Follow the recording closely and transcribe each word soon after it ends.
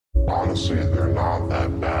Honestly, they're not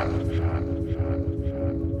that bad.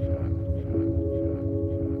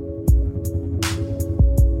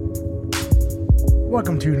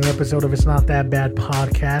 Welcome to an episode of It's Not That Bad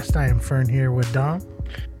podcast. I am Fern here with Dom.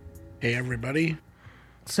 Hey, everybody.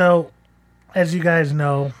 So, as you guys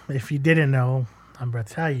know, if you didn't know, I'm going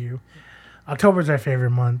to tell you, October's our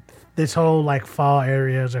favorite month. This whole fall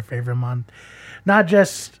area is our favorite month. Not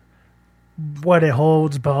just what it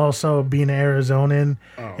holds, but also being an Arizonan.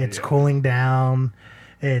 It's cooling down.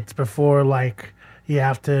 It's before you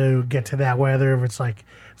have to get to that weather where it's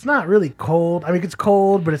it's not really cold. I mean, it's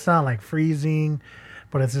cold, but it's not freezing.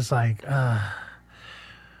 But it's just I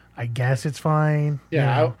guess it's fine.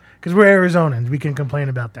 Yeah. Because we're Arizonans. We can complain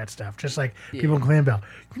about that stuff. Just like people complain about,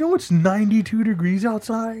 it's 92 degrees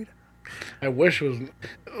outside. I wish it was.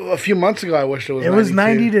 A few months ago, I wished it was 92. It was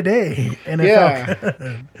 90 today. And it felt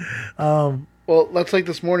good. Well, that's like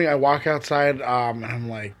this morning. I walk outside and I'm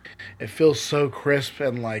like, it feels so crisp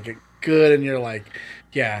and good. And you're like,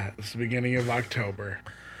 yeah, it's the beginning of October.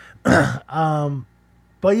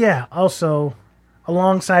 But yeah, also,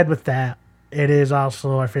 alongside with that, it is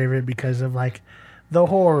also our favorite because of the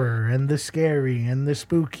horror and the scary and the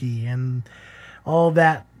spooky and all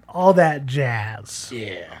that jazz.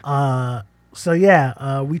 Yeah. So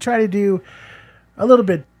yeah, we try to do a little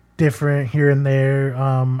bit different here and there.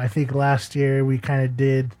 I think last year we kind of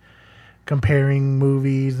did comparing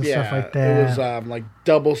movies and stuff like that. It was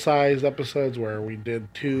double-sized episodes where we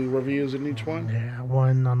did 2 reviews in each one. Yeah,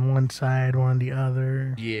 one on one side, one on the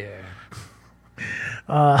other. Yeah.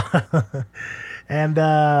 And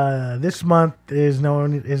this month is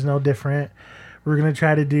no different. We're gonna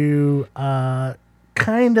try to do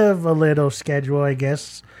kind of a little schedule, I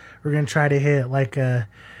guess. We're gonna try to hit a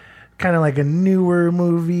kind of a newer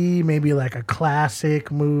movie, maybe a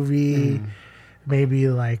classic movie, maybe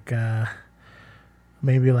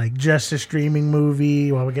just a streaming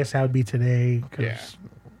movie. Well, I guess that would be today.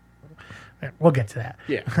 We'll get to that.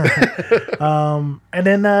 Yeah. And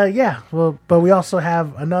then, but we also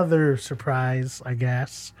have another surprise, I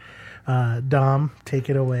guess. Dom, take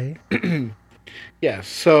it away. Yes.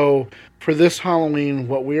 So for this Halloween,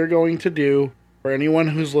 what we are going to do, for anyone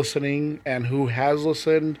who's listening and who has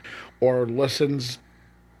listened or listens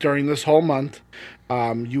during this whole month,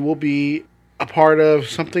 you will be a part of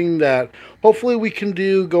something that hopefully we can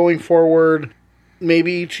do going forward,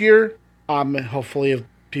 maybe each year. Hopefully if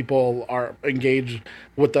people are engaged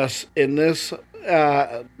with us in this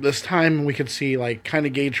time, we can see kind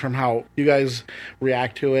of gauge from how you guys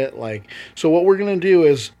react to it. So what we're going to do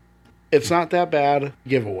is It's Not That Bad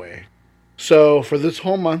giveaway. So for this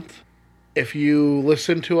whole month, if you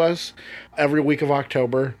listen to us every week of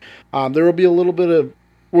October, there will be a little bit of,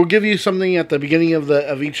 we'll give you something at the beginning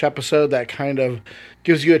of each episode that kind of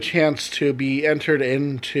gives you a chance to be entered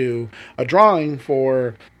into a drawing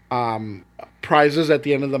for prizes at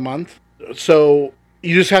the end of the month. So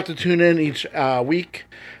you just have to tune in each week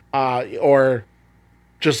or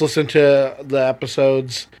just listen to the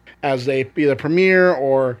episodes as they either premiere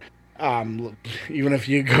or even if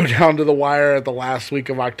you go down to the wire at the last week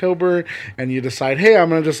of October and you decide, hey, I'm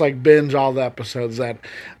going to just binge all the episodes that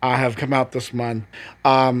have come out this month.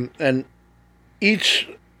 And each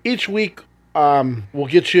week will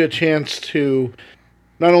get you a chance to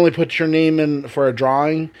not only put your name in for a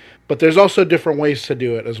drawing, but there's also different ways to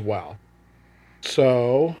do it as well.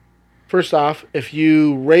 So, first off, if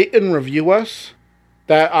you rate and review us,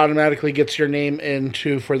 that automatically gets your name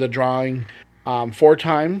into for the drawing 4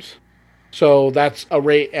 times. So that's a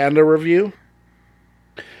rate and a review.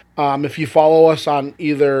 If you follow us on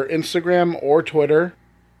either Instagram or Twitter,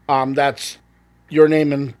 that's your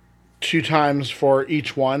name in 2 times for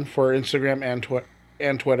each one, for Instagram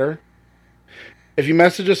and Twitter. If you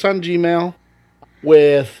message us on Gmail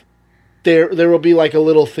with... There will be a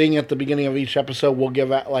little thing at the beginning of each episode we'll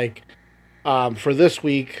give out for this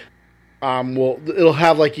week. It'll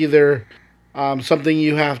have either something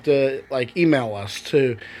you have to email us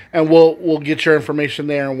to, and we'll get your information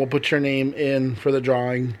there and we'll put your name in for the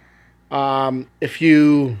drawing. If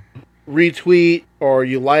you retweet or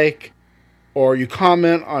you or you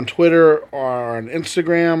comment on Twitter or on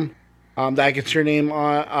Instagram, that gets your name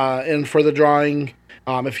in for the drawing.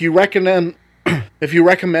 If you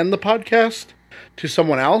recommend the podcast to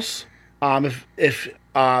someone else, if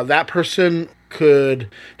that person could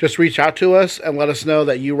just reach out to us and let us know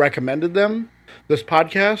that you recommended them this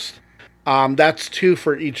podcast, that's 2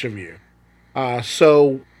 for each of you.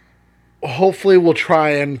 So hopefully we'll try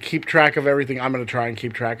and keep track of everything. I'm going to try and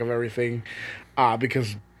keep track of everything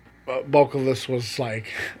because bulk of this was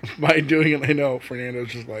by doing it. I know Fernando's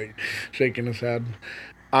just shaking his head.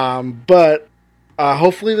 But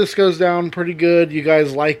Hopefully this goes down pretty good. You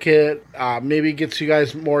guys like it. Maybe it gets you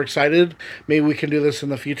guys more excited. Maybe we can do this in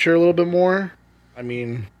the future a little bit more. I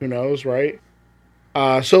mean, who knows, right?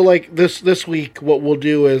 So like this week, what we'll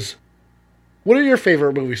do is, what are your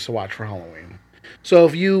favorite movies to watch for Halloween? So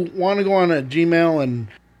if you want to go on a Gmail and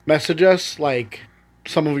message us like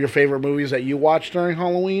some of your favorite movies that you watch during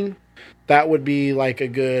Halloween, that would be like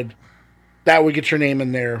that would get your name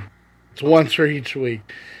in there. It's once for each week.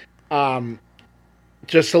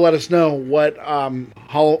 Just to let us know what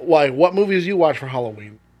movies you watch for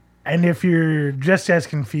Halloween. And if you're just as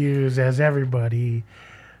confused as everybody,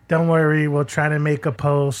 don't worry. We'll try to make a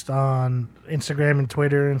post on Instagram and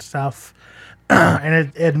Twitter and stuff,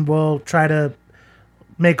 and we'll try to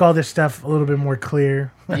make all this stuff a little bit more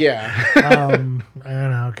clear. Yeah. I don't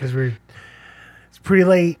know, because it's pretty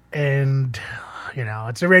late, and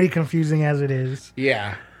it's already confusing as it is.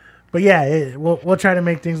 Yeah. But yeah, we'll try to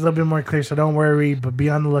make things a little bit more clear, so don't worry, but be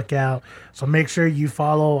on the lookout. So make sure you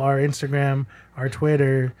follow our Instagram, our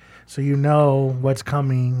Twitter, so you know what's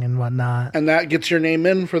coming and whatnot. And that gets your name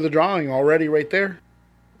in for the drawing already right there.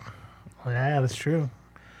 Yeah, that's true.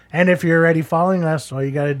 And if you're already following us, all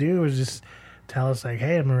you got to do is just tell us, like,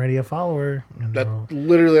 hey, I'm already a follower. And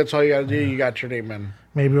That's all you got to do. You got your name in.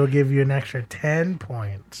 Maybe we'll give you an extra 10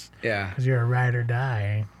 points. Yeah. Because you're a ride or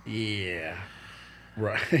die. Yeah.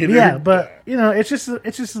 Right. Yeah, but it's just a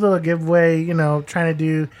little giveaway, trying to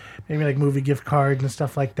do maybe like movie gift cards and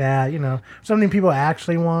stuff like that, something people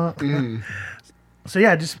actually want. So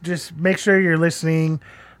yeah, just make sure you're listening,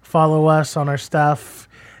 follow us on our stuff,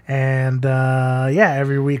 and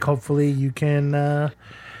every week hopefully you can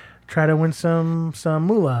try to win some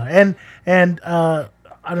moolah. And I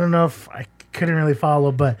don't know if I couldn't really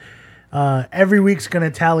follow, but every week's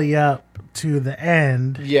gonna tally up to the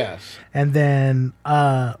end. Yes. And then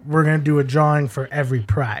we're going to do a drawing for every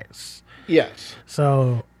prize. Yes.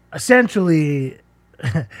 So essentially,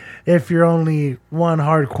 if you're only one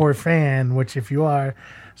hardcore fan, which if you are,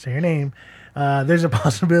 say your name, there's a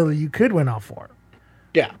possibility you could win all four.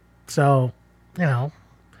 Yeah. So, but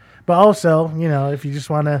also, if you just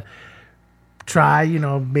want to try,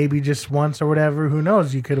 maybe just once or whatever, who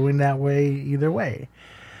knows, you could win that way either way.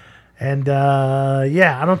 And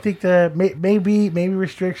I don't think that maybe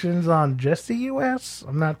restrictions on just the U.S.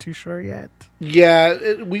 I'm not too sure yet.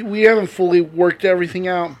 Yeah, we haven't fully worked everything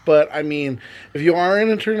out, but I mean, if you are an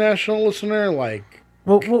international listener, like,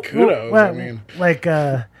 kudos. I mean, like,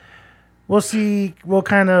 we'll see. We'll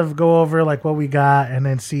kind of go over like what we got, and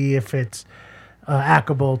then see if it's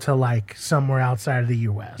applicable to like somewhere outside of the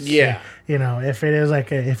U.S. Yeah, if it is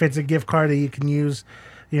like if it's a gift card that you can use.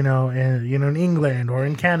 In England or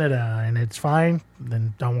in Canada, and it's fine,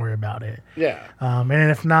 then don't worry about it. Yeah. And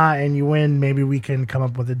if not, and you win, maybe we can come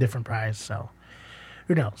up with a different prize. So,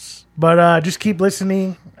 who knows? But just keep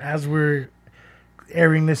listening as we're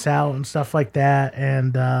airing this out and stuff like that.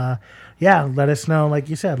 And let us know. Like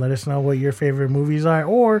you said, let us know what your favorite movies are,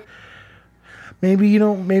 or maybe you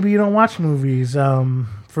don't watch movies.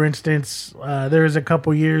 For instance, there was a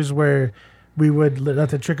couple years where we would let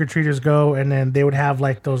the trick-or-treaters go, and then they would have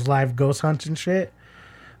like those live ghost hunts and shit.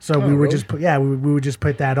 So we would just put we would just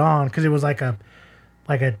put that on because it was like a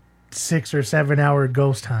 6 or 7 hour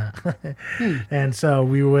ghost hunt. And so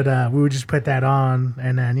we would just put that on,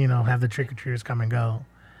 and then have the trick-or-treaters come and go.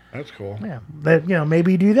 That's cool. Yeah,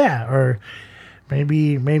 maybe do that, or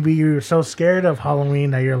maybe you're so scared of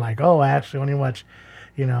Halloween that you're like, oh, I actually only watch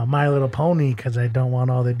My Little Pony because I don't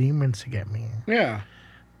want all the demons to get me. Yeah.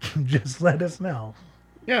 Just let us know.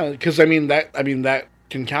 Yeah, because that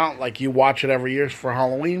can count. Like, you watch it every year for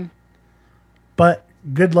Halloween. But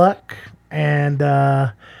good luck, and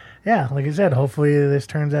like I said, hopefully this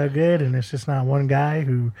turns out good, and it's just not one guy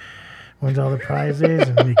who wins all the prizes,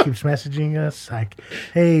 and he keeps messaging us like,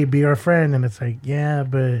 "Hey, be our friend," and it's like, yeah,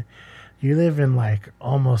 but you live in like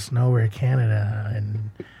almost nowhere, Canada, and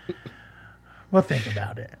we'll think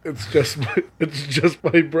about it. It's just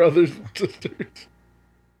my brothers and sisters.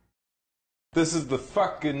 This is the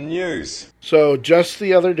fucking news. So, just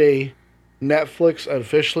the other day, Netflix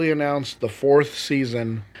officially announced the 4th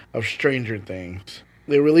season of Stranger Things.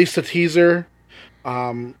 They released a teaser.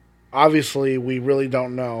 Obviously, we really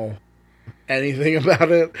don't know anything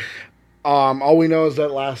about it. All we know is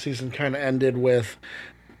that last season kind of ended with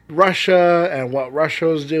Russia and what Russia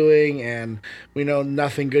was doing, and we know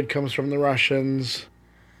nothing good comes from the Russians,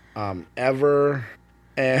 ever.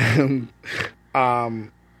 And,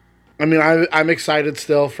 I'm excited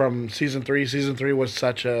still from season 3. Season 3 was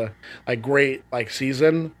such a great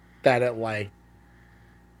season that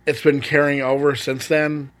it's been carrying over since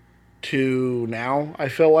then to now. I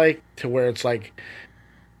feel like to where it's like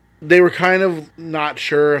they were kind of not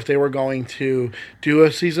sure if they were going to do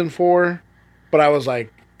a season 4, but I was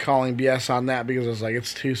like calling BS on that because I was like,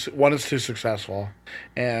 it's too successful,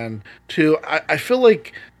 and two, I feel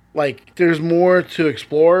like there's more to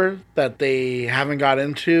explore that they haven't got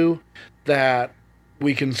into that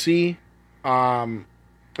we can see,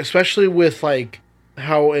 especially with like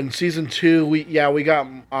how in season 2 we got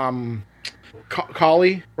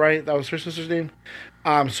Kali, right? That was her sister's name.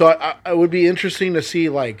 So it would be interesting to see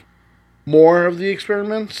like more of the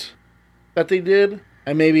experiments that they did,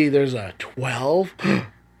 and maybe there's a 12.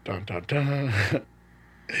 Dun, dun, dun.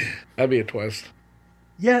 That'd be a twist.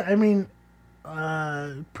 Yeah, I mean,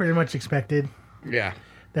 pretty much expected. Yeah.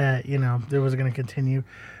 That, there was going to continue.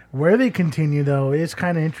 Where they continue, though, is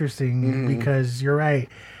kind of interesting because you're right.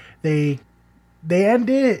 They end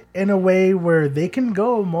it in a way where they can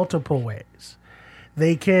go multiple ways.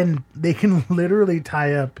 They can literally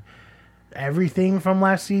tie up everything from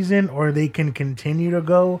last season, or they can continue to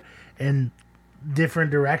go in different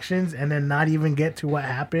directions and then not even get to what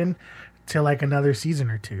happened till like another season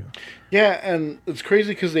or two. Yeah, and it's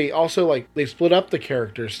crazy because they also they split up the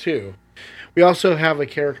characters too. We also have a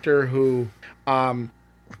character who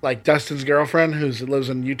like Dustin's girlfriend who lives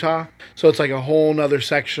in Utah, so it's like a whole nother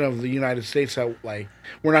section of the United States that like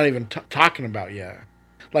we're not even talking about yet.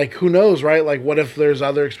 Like, who knows, right? Like, what if there's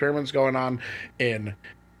other experiments going on in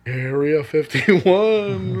Area 51?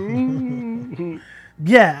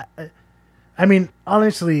 Yeah, I mean,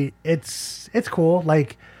 honestly, it's cool.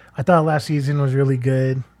 Like, I thought last season was really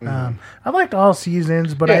good. I liked all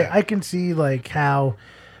seasons, but Yeah. I can see like how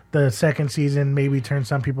the second season maybe turned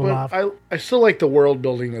some people off. I still like the world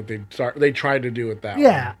building that they tried to do with that.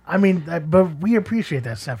 Yeah, I mean, but we appreciate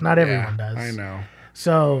that stuff. Not one. everyone does. I know.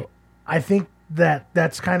 So I think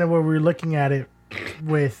that's kind of where we're looking at it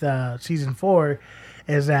with season 4,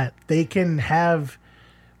 is that they can have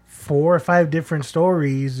 4 or 5 different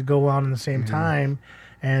stories go on at the same time,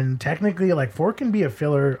 and technically, like 4 can be a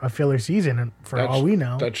filler season for all we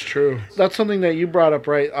know. That's true. That's something that you brought up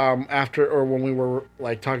right after, or when we were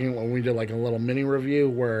like talking, when we did like a little mini review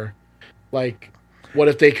where like, what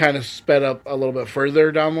if they kind of sped up a little bit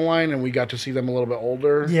further down the line and we got to see them a little bit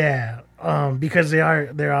older? Yeah, because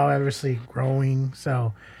they're all obviously growing,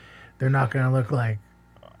 so they're not gonna look like,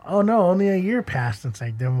 oh no, only a year passed. It's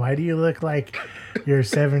like, then why do you look like you're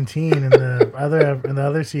 17 in the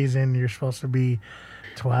other season? You're supposed to be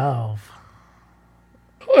 12.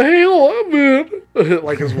 Oh, hey, man.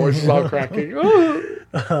 Like his voice is all cracking.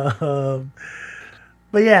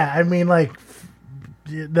 But yeah, I mean, like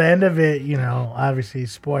the end of it, obviously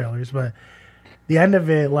spoilers, but the end of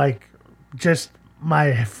it, like, just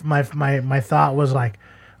my thought was like,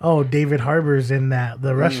 oh, David Harbour's in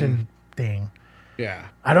the Russian thing. Yeah.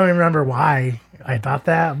 I don't even remember why I thought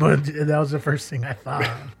that, but that was the first thing I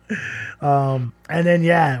thought. And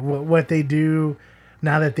then, what they do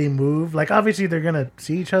now that they move, like, obviously they're going to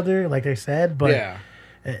see each other, like I said, but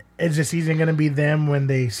is the season going to be them when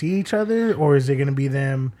they see each other, or is it going to be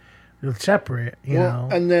them separate, you know?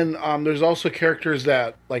 And then there's also characters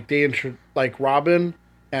that, like, like Robin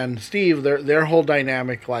and Steve, their whole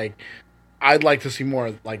dynamic, like, I'd like to see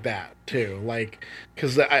more like that too, like,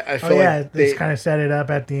 because I feel like they kind of set it up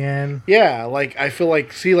at the end. Yeah, like I feel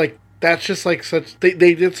like that's just like such they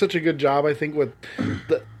did such a good job, I think, with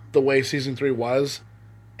the way season 3 was,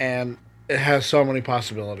 and it has so many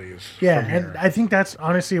possibilities. Yeah, and I think that's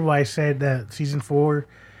honestly why I said that season 4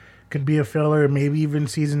 could be a filler, maybe even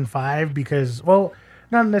season 5, because, well,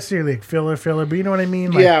 not necessarily like filler, but you know what I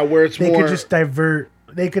mean? Like, yeah, where it's they more, could just divert.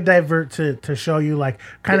 They could divert to show you, like,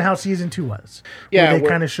 kind of how season 2 was. Yeah, where they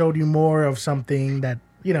kind of showed you more of something that,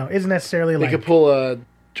 isn't necessarily they like... could pull a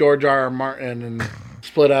George R. R. Martin and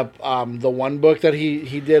split up the one book that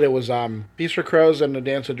he did. It was Feast for Crows and The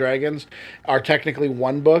Dance of Dragons are technically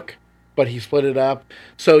one book, but he split it up.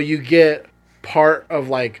 So you get part of,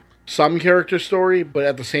 like, some character story, but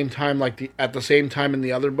at the same time, at the same time in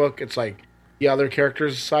the other book, it's like the other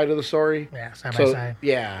character's side of the story. Yeah, side by side.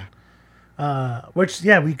 Yeah. Which,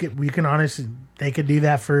 we can honestly, they could do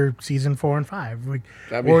that for season 4 and 5,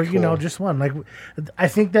 That'd be or cool. Just one. Like, I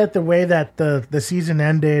think that the way that the season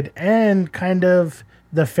ended, and kind of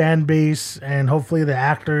the fan base and hopefully the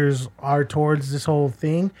actors are towards this whole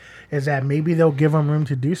thing, is that maybe they'll give them room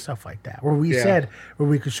to do stuff like that. Where we said where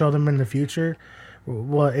we could show them in the future.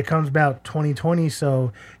 Well, it comes about 2020,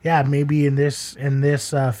 so maybe in this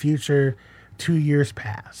future, 2 years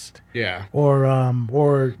past. Yeah.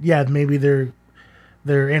 Or maybe they're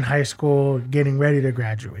in high school getting ready to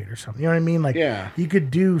graduate or something. You know what I mean? Like, you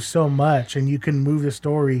could do so much, and you can move the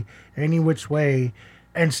story any which way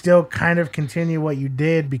and still kind of continue what you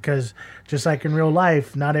did, because just like in real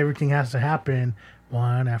life, not everything has to happen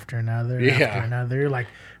one after another after another. Like,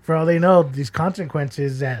 for all they know, these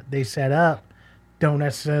consequences that they set up don't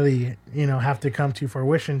necessarily, have to come to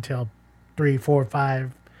fruition till 3, 4,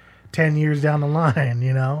 5, 10 years down the line,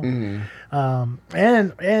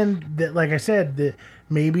 like I said, that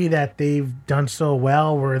maybe that they've done so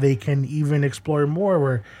well where they can even explore more,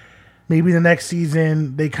 where maybe the next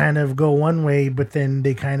season they kind of go one way, but then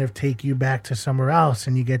they kind of take you back to somewhere else,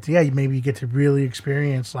 and you get to, maybe you get to really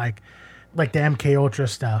experience like the MK Ultra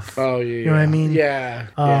stuff. Oh yeah, you know what I mean? Yeah.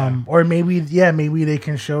 Or maybe they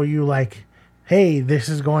can show you like, hey, this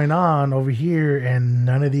is going on over here, and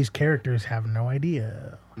none of these characters have no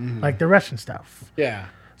idea, like the Russian stuff. Yeah.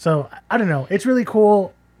 So I don't know. It's really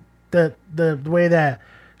cool the way that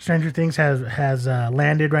Stranger Things has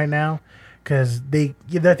landed right now, because I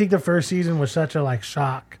think the first season was such a like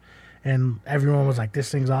shock, and everyone was like, this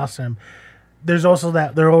thing's awesome. There's also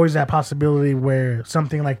always that possibility where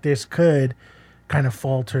something like this could kind of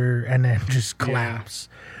falter and then just collapse.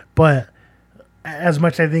 Yeah. But as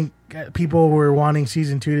much I think people were wanting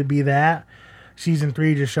season 2 to be that, season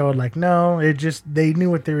 3 just showed like, no, they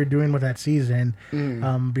knew what they were doing with that season,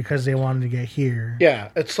 because they wanted to get here. Yeah,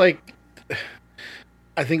 it's like,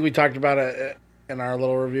 I think we talked about it in our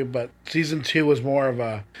little review, but season 2 was more of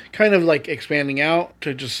a kind of like expanding out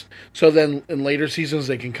to just, so then in later seasons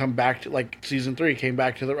they can come back to, like season 3 came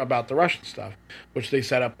back to about the Russian stuff, which they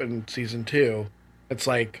set up in season 2. It's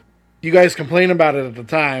like, you guys complain about it at the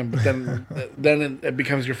time, but then it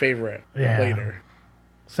becomes your favorite later.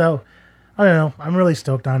 So, I don't know. I'm really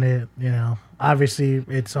stoked on it. Obviously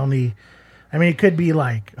it's only, it could be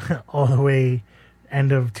like all the way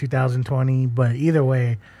end of 2020, but either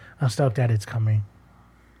way, I'm stoked that it's coming.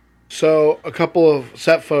 So a couple of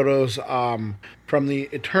set photos from the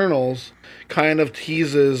Eternals kind of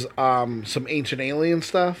teases some ancient alien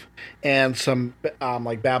stuff and some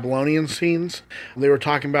like Babylonian scenes. They were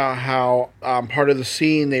talking about how part of the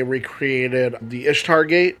scene they recreated the Ishtar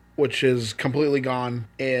Gate, which is completely gone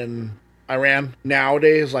in Iran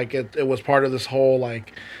nowadays. Like it was part of this whole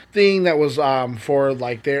like thing that was for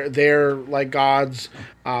like their like gods.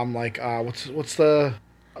 What's the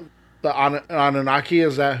Anunnaki,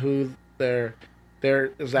 is that who their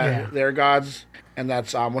gods, and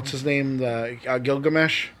that's what's his name, the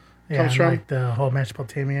Gilgamesh comes from, like the whole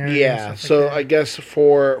Mesopotamia. Yeah, so like I guess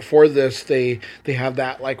for this they have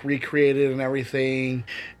that like recreated and everything.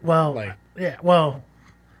 Well,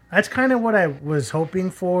 that's kind of what I was hoping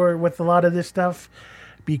for with a lot of this stuff,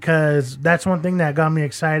 because that's one thing that got me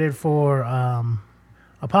excited for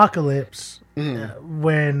Apocalypse,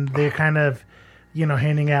 when they're kind of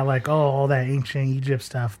hinting at like, oh, all that ancient Egypt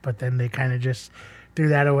stuff, but then they kind of just threw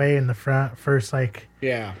that away in the first like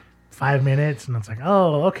 5 minutes, and it's like,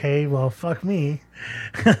 oh, okay, well, fuck me.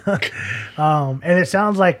 And it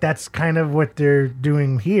sounds like that's kind of what they're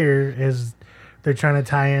doing here, is they're trying to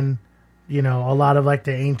tie in, a lot of like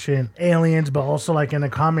the ancient aliens, but also like in the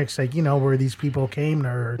comics, like, where these people came to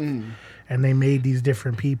Earth and they made these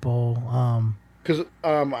different people. Because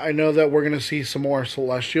I know that we're going to see some more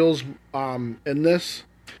Celestials in this.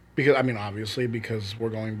 Because obviously, because we're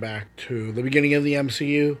going back to the beginning of the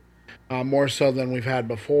MCU, more so than we've had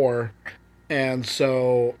before. And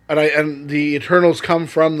so, and the Eternals come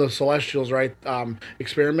from the Celestials, right?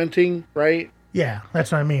 Experimenting, right? Yeah,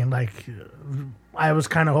 that's what I mean. Like, I was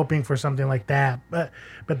kind of hoping for something like that. But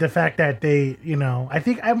the fact that they,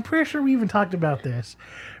 I'm pretty sure we even talked about this,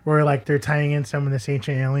 where like they're tying in some of this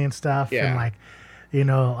ancient alien stuff and like,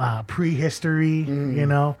 prehistory,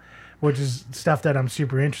 which is stuff that I'm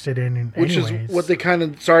super interested in. Which is what they kind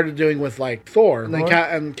of started doing with like Thor and,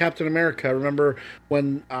 and Captain America. Remember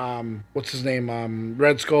when what's his name?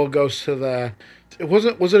 Red Skull goes to was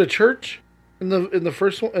it a church in the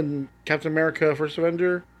first one, in Captain America First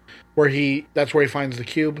Avenger, where that's where he finds the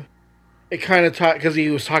cube. It kind of because he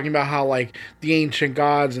was talking about how like the ancient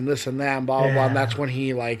gods and this and that and blah blah blah, and that's when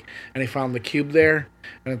he he found the cube there,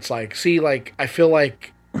 and it's like, see, like I feel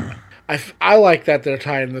like I like that they're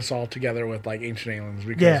tying this all together with like ancient aliens,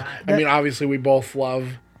 because obviously we both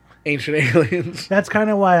love ancient aliens. That's kind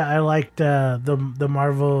of why I liked the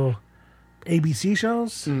Marvel ABC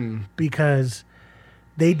shows, because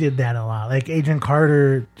they did that a lot. Like Agent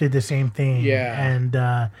Carter did the same thing,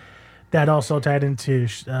 and that also tied into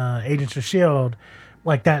Agents of S.H.I.E.L.D.,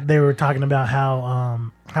 like that they were talking about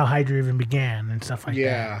how Hydra even began and stuff like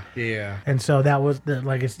that. Yeah. And so that was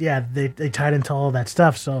they tied into all that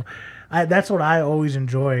stuff. So that's what I always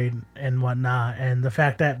enjoyed and whatnot. And the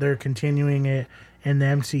fact that they're continuing it in the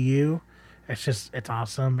MCU, it's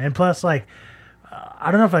awesome. And plus, like,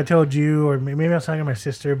 I don't know if I told you or maybe I was talking to my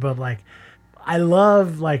sister, but like I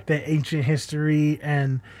love like the ancient history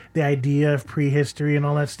and the idea of prehistory and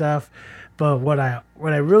all that stuff. But what I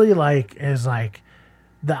really like is like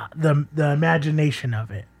the imagination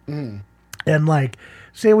of it. And like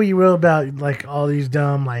say what you will about like all these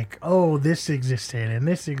dumb like, oh, this existed and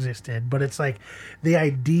this existed, but it's like the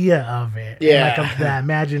idea of it. Yeah. And, like the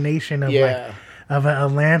imagination of like of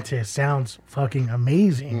Atlantis sounds fucking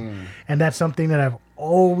amazing. And that's something that I've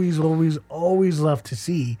always loved to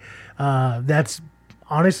see. That's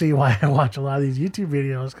honestly why I watch a lot of these YouTube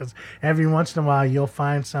videos, because every once in a while you'll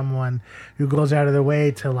find someone who goes out of their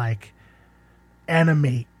way to like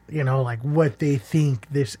animate, you know, like what they think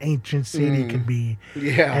this ancient city could be.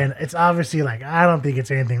 Yeah. And it's obviously like, I don't think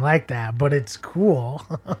it's anything like that, but it's cool.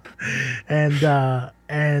 and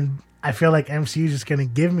I feel like MCU is just going to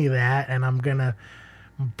give me that, and I'm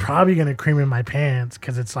probably going to cream in my pants,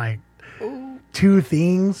 because it's like two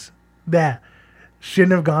things that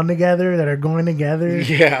shouldn't have gone together that are going together.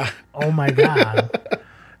 Yeah. Oh my God.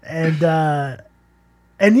 and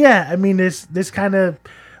yeah, I mean, this kind of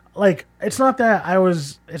like, it's not that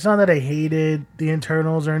I hated the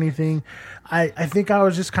Internals or anything. I think I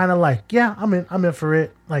was just kind of like, yeah, I'm in for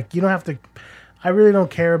it. Like, you don't have to, I really don't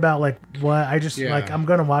care about like what I just like, I'm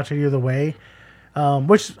going to watch it either way.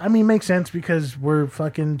 Which I mean, makes sense because we're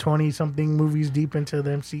fucking 20 something movies deep into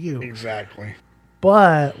the MCU. Exactly.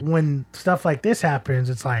 But when stuff like this happens,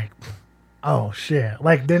 it's like, oh shit!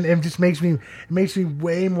 Like then it just makes me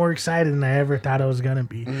way more excited than I ever thought I was gonna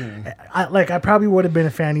be. I probably would have been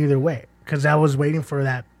a fan either way, because I was waiting for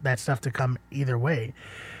that stuff to come either way.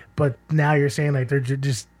 But now you're saying like they're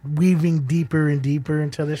just weaving deeper and deeper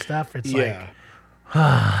into this stuff. It's like,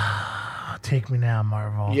 take me now,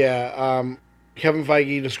 Marvel. Yeah. Kevin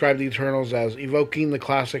Feige described the Eternals as evoking the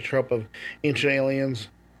classic trope of ancient aliens.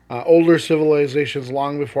 Older civilizations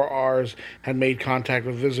long before ours had made contact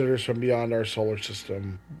with visitors from beyond our solar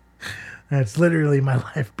system. That's literally my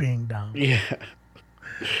life being dumb. Yeah.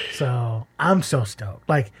 So I'm so stoked.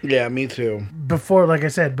 Like, yeah, me too. Before, like I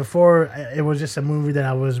said, before it was just a movie that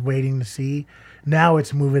I was waiting to see. Now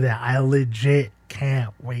it's a movie that I legit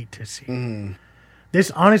can't wait to see.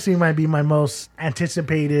 This honestly might be my most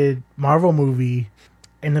anticipated Marvel movie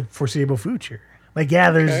in the foreseeable future. Like,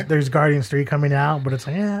 yeah, there's Guardians 3 coming out, but it's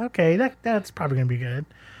like, yeah, okay, that's probably gonna be good.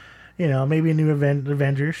 You know, maybe a new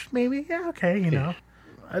Avengers, maybe, yeah, okay, you know.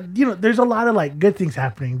 There's a lot of like good things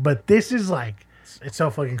happening, but this is like, it's so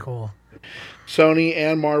fucking cool. Sony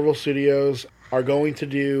and Marvel Studios are going to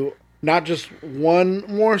do not just one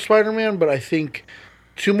more Spider-Man, but I think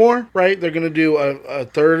two more, right? They're going to do a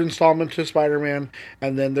third installment to Spider-Man,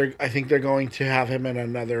 and then I think they're going to have him in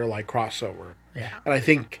another like crossover. Yeah. And I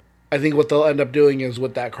think what they'll end up doing is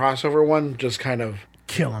with that crossover one, just kind of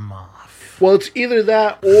kill him off. Well, it's either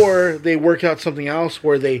that or they work out something else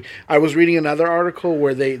where I was reading another article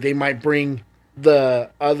where they might bring the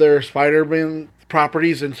other Spider-Man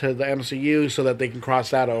properties into the MCU so that they can cross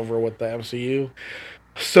that over with the MCU.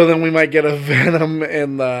 So then we might get a Venom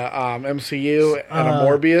in the MCU and a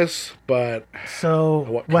Morbius, but...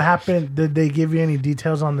 So what happened? Did they give you any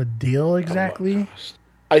details on the deal exactly?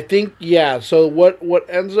 I think, yeah. So what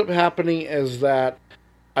ends up happening is that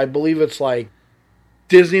I believe it's like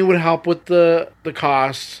Disney would help with the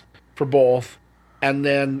costs for both, and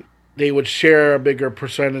then they would share a bigger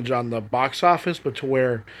percentage on the box office, but to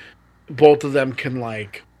where both of them can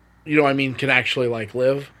like, you know what I mean, can actually like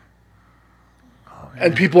live.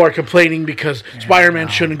 And people are complaining because Spider-Man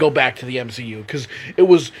shouldn't go back to the MCU because it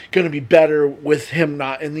was going to be better with him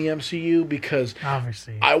not in the MCU because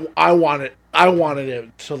obviously I wanted it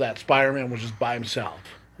so that Spider-Man was just by himself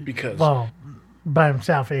because by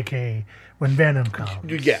himself, aka when Venom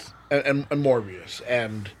comes, yeah, and Morbius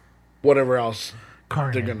and whatever else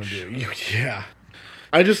Carnage. They're going to do, yeah.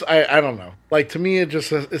 I don't know. Like to me,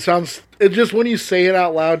 it sounds when you say it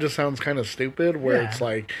out loud, just sounds kind of stupid. Where it's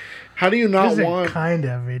like. How do you not want... Kind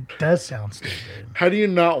of. It does sound stupid. How do you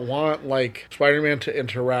not want, like, Spider-Man to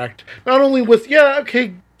interact... Not only with... Yeah,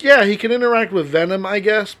 he can interact with Venom, I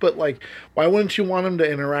guess, but, like, why wouldn't you want him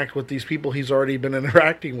to interact with these people he's already been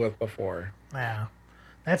interacting with before? Yeah.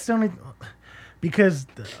 That's the only... Because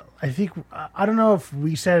I think... I don't know if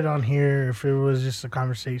we said it on here, if it was just a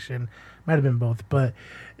conversation. Might have been both, but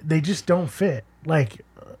they just don't fit. Like,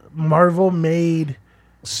 Marvel made...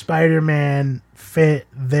 Spider-Man fit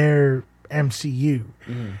their MCU,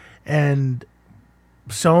 and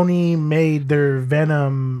Sony made their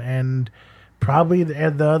Venom and probably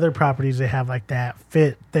the other properties they have like that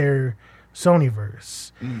fit their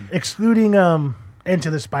Sonyverse. Excluding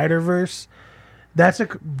Into the Spider-Verse, that's a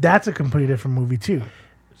completely different movie too.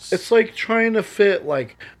 It's like trying to fit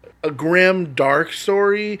like a grim, dark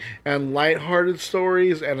story and lighthearted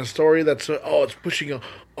stories, and a story that's it's pushing a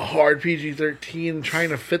hard PG-13, trying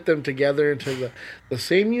to fit them together into the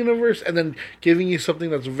same universe, and then giving you something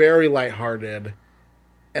that's very lighthearted,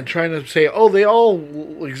 and trying to say, they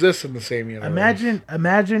all exist in the same universe.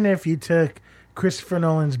 Imagine if you took Christopher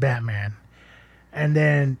Nolan's Batman, and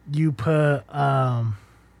then you put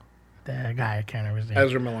that guy, I can't remember his name.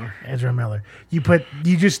 Ezra Miller.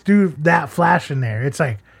 You just threw that Flash in there. It's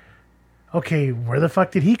like, okay, where the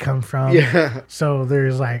fuck did he come from? Yeah. So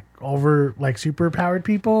there's like super powered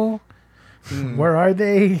people. Where are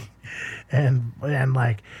they? And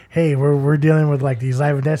like, hey, we're dealing with like these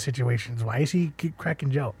life and death situations. Why is he keep cracking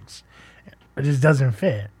jokes? It just doesn't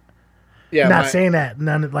fit. Yeah. Not saying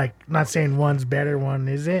one's better, one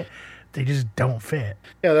isn't. They just don't fit.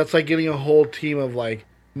 Yeah, that's like getting a whole team of like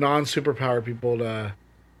non-superpower people to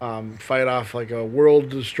fight off like a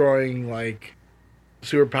world-destroying like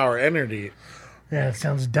superpower entity. Yeah, it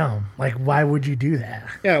sounds dumb. Like, why would you do that?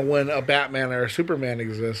 Yeah, when a Batman or a Superman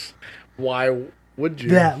exists, why would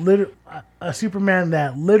you? A Superman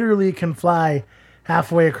that literally can fly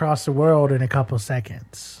halfway across the world in a couple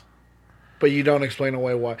seconds. But you don't explain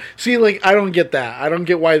away why. See, like, I don't get that. I don't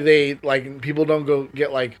get why they, like, people don't go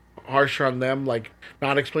get, like, harsher on them, like,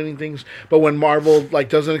 not explaining things. But when Marvel, like,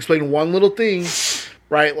 doesn't explain one little thing,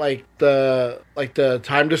 right, like the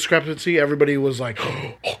time discrepancy, everybody was like,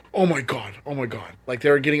 oh my god. Like, they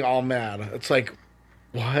were getting all mad. It's like,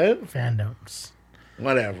 what? Fandoms.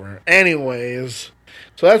 Whatever. Anyways,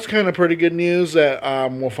 so that's kind of pretty good news that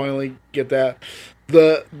we'll finally get that.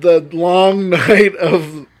 The long night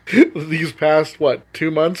of these past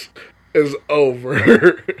 2 months is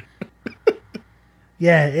over.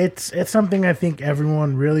 Yeah, it's something I think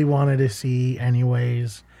everyone really wanted to see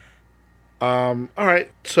anyways. All right,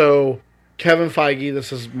 so Kevin Feige,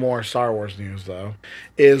 this is more Star Wars news though,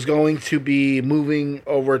 is going to be moving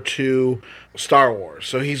over to Star Wars.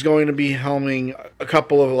 So he's going to be helming a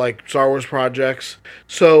couple of like Star Wars projects.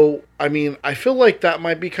 So, I mean, I feel like that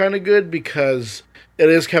might be kind of good because it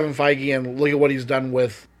is Kevin Feige, and look at what he's done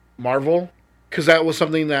with Marvel. Because that was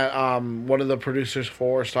something that one of the producers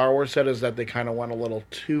for Star Wars said, is that they kind of went a little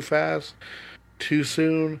too fast, too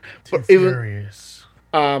soon. Too furious.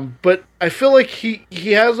 But I feel like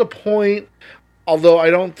he has a point, although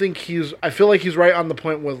I feel like he's right on the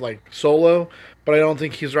point with like Solo, but I don't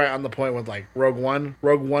think he's right on the point with like Rogue One.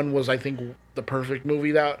 Rogue One was, I think, the perfect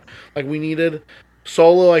movie that like we needed.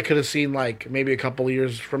 Solo, I could have seen like maybe a couple of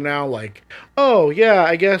years from now, like, oh yeah,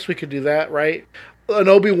 I guess we could do that, right? An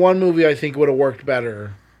Obi-Wan movie, I think, would have worked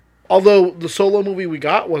better. Although the Solo movie we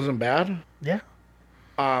got wasn't bad. Yeah.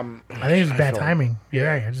 I think it's bad timing. You're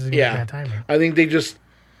right. I just think it's bad timing. I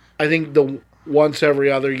think the once every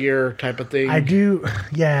other year type of thing. I do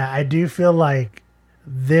feel like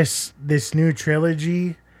this new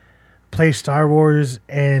trilogy plays Star Wars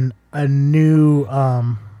in a new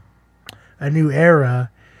era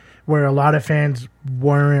where a lot of fans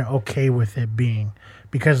weren't okay with it being,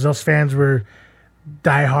 because those fans were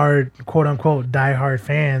quote unquote diehard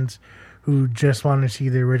fans who just wanted to see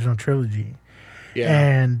the original trilogy. Yeah.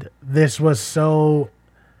 And this was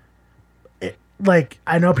like,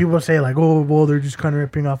 I know people say like, oh, well, they're just kind of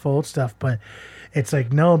ripping off old stuff, but it's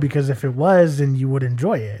like, no, because if it was, then you would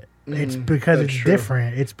enjoy it. It's because it's true.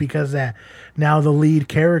 Different. It's because that now the lead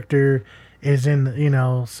character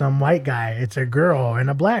isn't, some white guy. It's a girl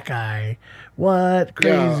and a black guy. What?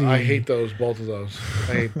 Crazy. Yeah, I hate both of those.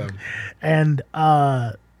 I hate them. And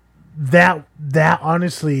that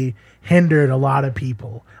honestly hindered a lot of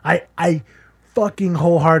people. I fucking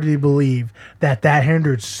wholeheartedly believe that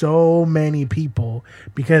hindered so many people,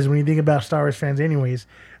 because when you think about Star Wars fans anyways,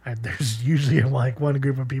 there's usually like one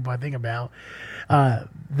group of people I think about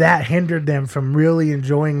that hindered them from really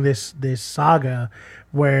enjoying this saga,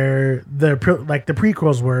 where the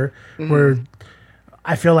prequels were, where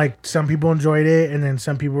I feel like some people enjoyed it, and then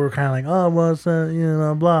some people were kind of like, oh, well, it's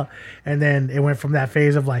blah. And then it went from that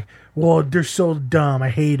phase of like, well, they're so dumb, I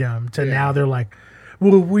hate them, to now they're like,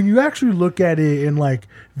 well, when you actually look at it and like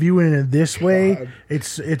viewing it this way,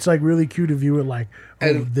 it's like really cute to view it like,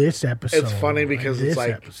 this episode. It's funny because it's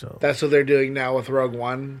like that's what they're doing now with Rogue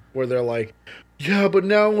One, where they're like, yeah, but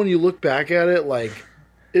now when you look back at it, like,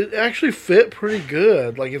 it actually fit pretty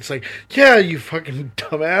good. Like, it's like, yeah, you fucking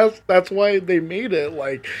dumbass. That's why they made it.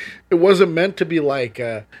 Like, it wasn't meant to be like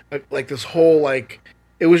this whole like.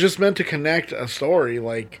 It was just meant to connect a story.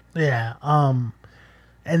 Like, yeah.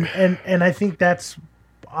 And I think that's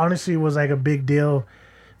honestly was like a big deal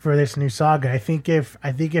for this new saga. I think if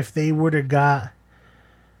they would have got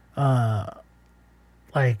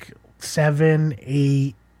like 7,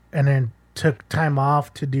 8, and then took time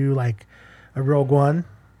off to do like a Rogue One,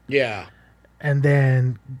 Yeah. and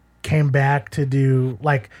then came back to do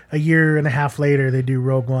like a year and a half later they do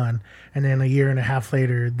Rogue One, and then a year and a half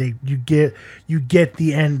later you get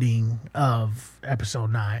the ending of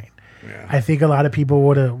Episode 9. Yeah. I think a lot of people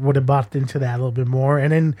would have bought into that a little bit more,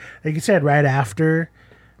 and then like you said, right after,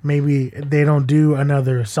 maybe they don't do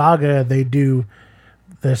another saga, they do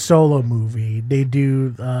the Solo movie, they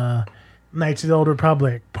do Knights of the Old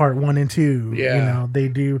Republic Part 1 and 2. Yeah. You know, they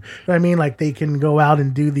do, I mean, like they can go out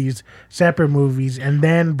and do these separate movies and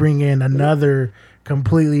then bring in another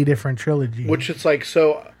completely different trilogy. Which it's like,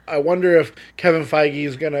 so I wonder if Kevin Feige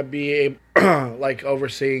is going to be like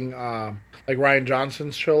overseeing like Ryan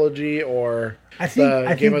Johnson's trilogy or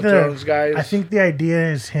Game of Thrones guys. I think the idea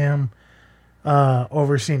is him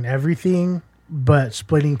overseeing everything, but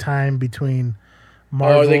splitting time between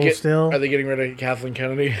Marvel still. Are they getting rid of Kathleen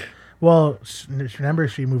Kennedy? Well, remember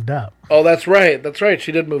she moved up. Oh, that's right. That's right.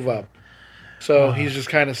 She did move up. So he's just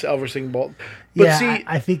kind of overseeing both. But yeah, see,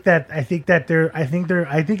 I think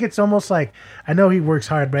it's almost like, I know he works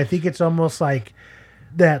hard, but I think it's almost like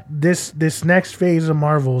that this next phase of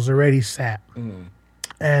Marvel is already set.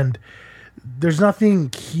 And there's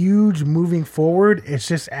nothing huge moving forward. It's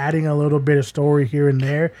just adding a little bit of story here and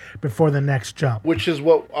there before the next jump. which is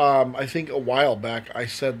what I think a while back I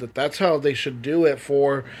said that's how they should do it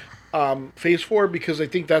for Phase 4, because I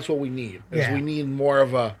think that's what we need. We need more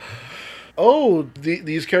of a,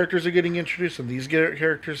 these characters are getting introduced and these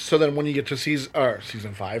characters. So then when you get to season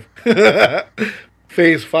 5,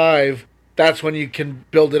 Phase 5, that's when you can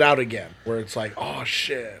build it out again, where it's like, oh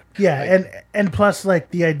shit. Yeah, like, and plus like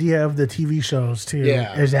the idea of the TV shows too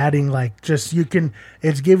is adding like it's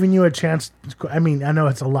giving you a chance. I mean, I know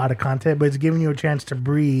it's a lot of content, but it's giving you a chance to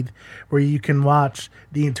breathe, where you can watch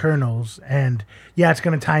the Eternals, and yeah, it's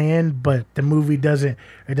going to tie in, but the movie doesn't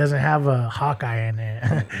have a Hawkeye in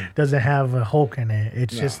it, doesn't have a Hulk in it.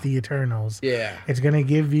 It's just the Eternals. Yeah, it's going to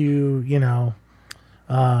give you,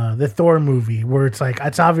 the Thor movie, where it's like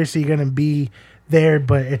it's obviously going to be there,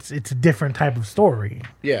 but it's a different type of story.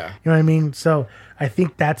 Yeah, you know what I mean? So I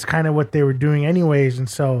think that's kind of what they were doing anyways, and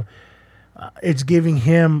so it's giving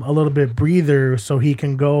him a little bit breather so he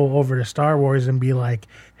can go over to Star Wars and be like,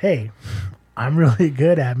 hey, I'm really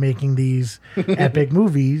good at making these epic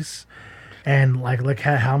movies. And like, look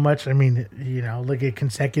at how much, I mean, look at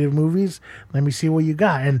consecutive movies. Let me see what you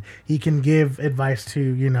got. And he can give advice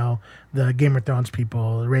to, the Game of Thrones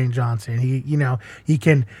people, Ryan Johnson.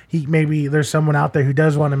 Maybe there's someone out there who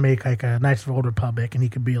does want to make like a Knights of the Old Republic, and he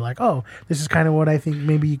could be like, oh, this is kind of what I think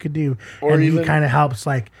maybe you could do. Or and even, he kind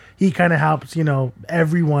of helps,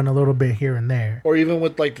 everyone a little bit here and there. Or even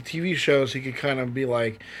with like the TV shows, he could kind of be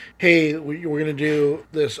like, hey, we're going to do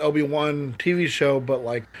this Obi-Wan TV show, but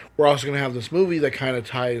like we're also going to have this movie that kind of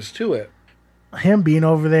ties to it. Him being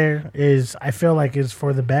over there I feel like is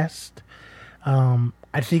for the best.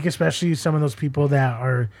 I think especially some of those people that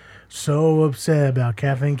are so upset about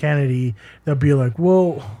Kathleen Kennedy, they'll be like,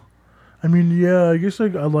 well, I mean, yeah, I guess I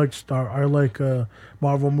like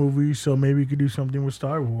Marvel movies, so maybe you could do something with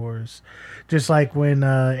Star Wars. Just like when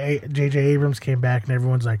J.J. Abrams came back and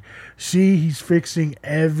everyone's like, see, he's fixing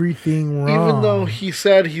everything wrong. Even though he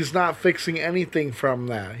said he's not fixing anything from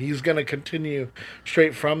that. He's going to continue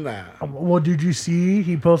straight from that. Well, did you see?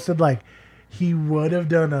 He posted like, he would have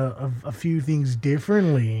done a few things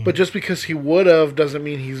differently. But just because he would have doesn't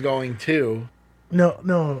mean he's going to.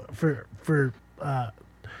 No, for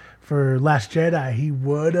Last Jedi, he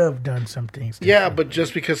would have done some things differently. Yeah, but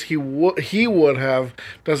just because he would have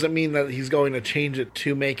doesn't mean that he's going to change it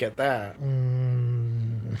to make it that.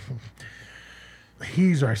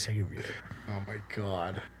 He's our savior. Oh my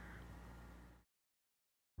god.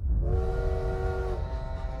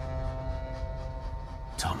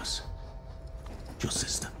 Thomas, your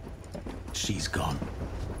sister, she's gone.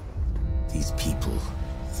 These people,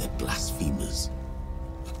 they're blasphemers.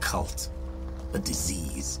 A cult, a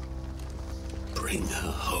disease. Bring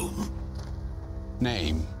her home.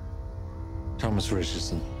 Name? Thomas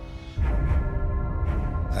Richardson.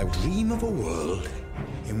 I dream of a world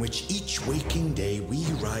in which each waking day we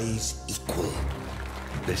rise equal.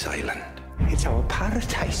 This island, it's our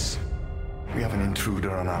paradise. We have an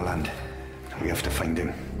intruder on our land. We have to find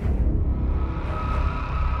him.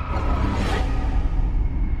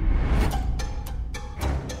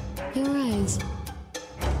 Your eyes.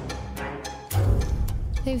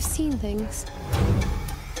 They've seen things.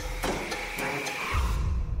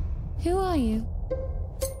 Who are you?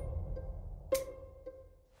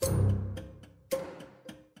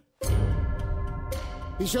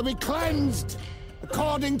 He shall be cleansed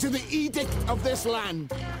according to the edict of this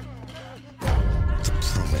land.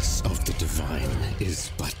 The promise of the divine is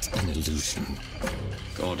but an illusion.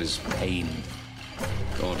 God is pain.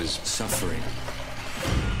 God is suffering.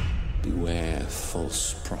 Beware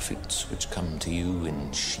false prophets which come to you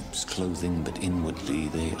in sheep's clothing, but inwardly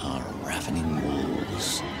they are ravening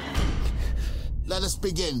wolves. Let us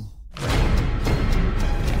begin.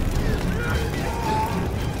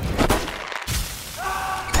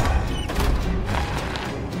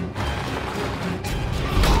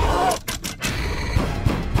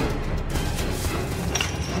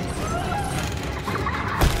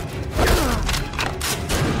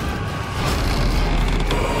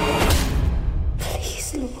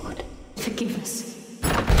 Please, Lord, forgive us.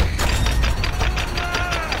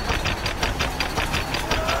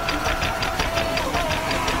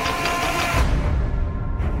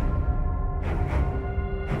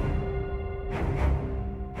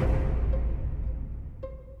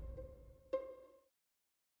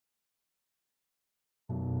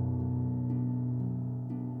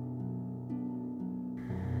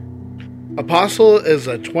 Apostle is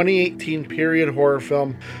a 2018 period horror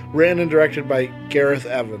film written and directed by Gareth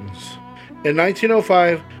Evans. In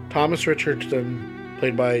 1905, Thomas Richardson,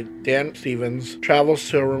 played by Dan Stevens, travels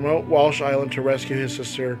to a remote Welsh island to rescue his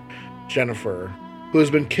sister, Jennifer, who has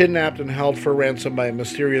been kidnapped and held for ransom by a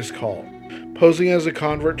mysterious cult. Posing as a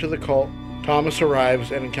convert to the cult, Thomas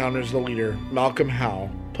arrives and encounters the leader, Malcolm Howe,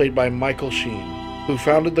 played by Michael Sheen, who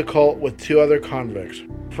founded the cult with two other convicts,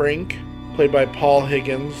 Frank, played by Paul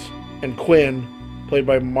Higgins, and Quinn, played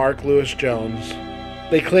by Mark Lewis Jones.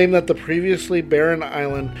 They claim that the previously barren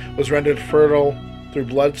island was rendered fertile through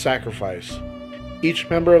blood sacrifice. Each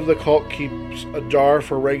member of the cult keeps a jar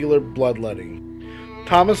for regular bloodletting.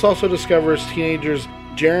 Thomas also discovers teenagers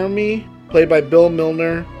Jeremy, played by Bill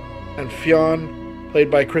Milner, and Fionn, played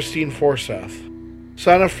by Christine Forsyth,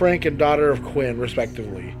 son of Frank and daughter of Quinn,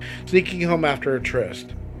 respectively, sneaking home after a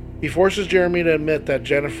tryst. He forces Jeremy to admit that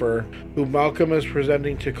Jennifer, who Malcolm is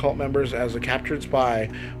presenting to cult members as a captured spy,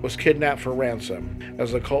 was kidnapped for ransom,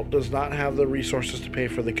 as the cult does not have the resources to pay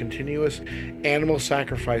for the continuous animal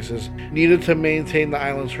sacrifices needed to maintain the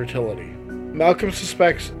island's fertility. Malcolm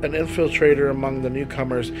suspects an infiltrator among the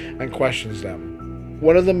newcomers and questions them.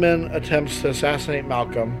 One of the men attempts to assassinate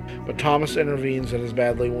Malcolm, but Thomas intervenes and is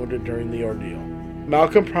badly wounded during the ordeal.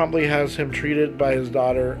 Malcolm promptly has him treated by his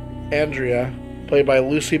daughter, Andrea, played by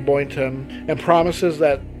Lucy Boynton, and promises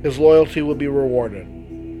that his loyalty will be rewarded.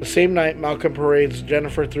 The same night, Malcolm parades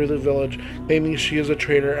Jennifer through the village, claiming she is a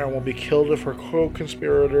traitor and will be killed if her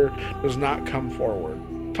co-conspirator does not come forward.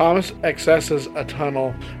 Thomas accesses a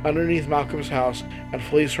tunnel underneath Malcolm's house and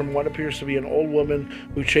flees from what appears to be an old woman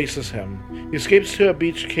who chases him. He escapes to a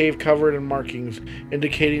beach cave covered in markings,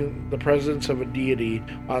 indicating the presence of a deity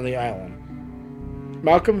on the island.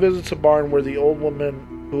 Malcolm visits a barn where the old woman,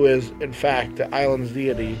 who is, in fact, the island's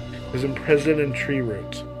deity, is imprisoned in tree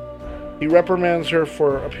roots. He reprimands her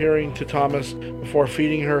for appearing to Thomas before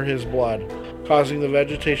feeding her his blood, causing the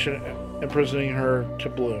vegetation imprisoning her to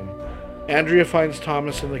bloom. Andrea finds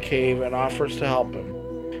Thomas in the cave and offers to help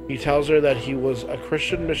him. He tells her that he was a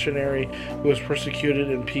Christian missionary who was persecuted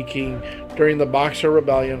in Peking during the Boxer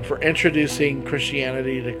Rebellion for introducing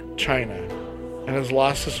Christianity to China, and has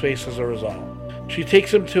lost his face as a result. She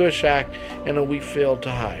takes him to a shack in a wheat field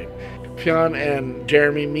to hide. Fionn and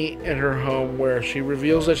Jeremy meet in her home, where she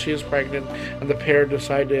reveals that she is pregnant, and the pair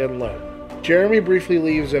decide to elope. Jeremy briefly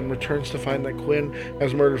leaves and returns to find that Quinn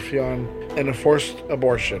has murdered Fionn in a forced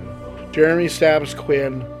abortion. Jeremy stabs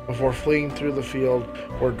Quinn before fleeing through the field,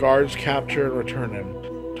 where guards capture and return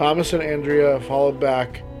him. Thomas and Andrea follow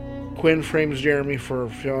back. Quinn frames Jeremy for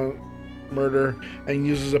Fionn's murder and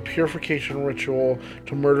uses a purification ritual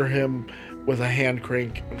to murder him with a hand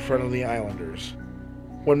crank in front of the islanders.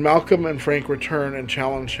 When Malcolm and Frank return and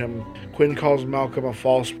challenge him, Quinn calls Malcolm a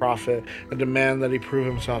false prophet and demands that he prove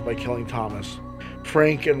himself by killing Thomas.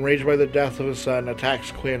 Frank, enraged by the death of his son,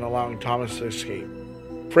 attacks Quinn, allowing Thomas to escape.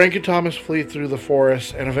 Frank and Thomas flee through the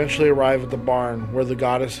forest and eventually arrive at the barn where the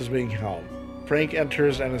goddess is being held. Frank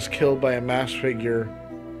enters and is killed by a masked figure,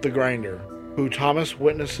 the Grinder, who Thomas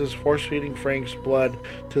witnesses force-feeding Frank's blood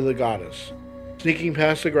to the goddess. Sneaking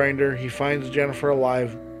past the Grinder, he finds Jennifer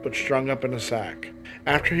alive but strung up in a sack.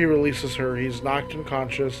 After he releases her, he is knocked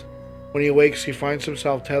unconscious. When he awakes, he finds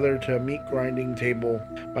himself tethered to a meat grinding table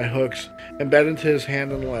by hooks embedded into his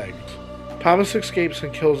hand and legs. Thomas escapes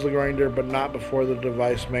and kills the Grinder, but not before the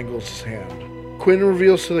device mangles his hand. Quinn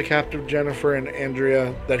reveals to the captive Jennifer and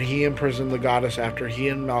Andrea that he imprisoned the goddess after he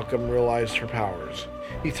and Malcolm realized her powers.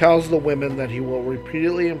 He tells the women that he will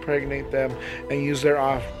repeatedly impregnate them and use their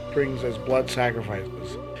offerings as blood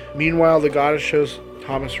sacrifices. Meanwhile, the goddess shows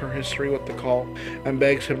Thomas her history with the cult and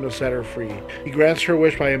begs him to set her free. He grants her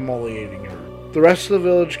wish by immolating her. The rest of the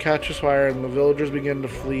village catches fire and the villagers begin to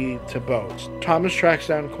flee to boats. Thomas tracks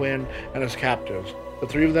down Quinn and his captives. The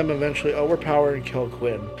three of them eventually overpower and kill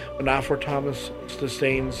Quinn, but not before Thomas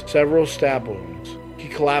sustains several stab wounds. He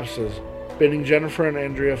collapses, bidding Jennifer and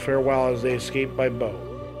Andrea farewell as they escape by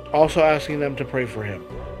boat, also asking them to pray for him.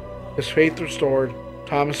 His faith restored,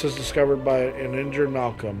 Thomas is discovered by an injured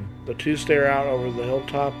Malcolm. The two stare out over the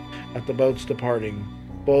hilltop at the boats departing,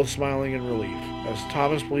 both smiling in relief. As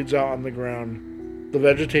Thomas bleeds out on the ground, the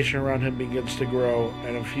vegetation around him begins to grow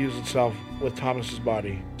and infuse itself with Thomas's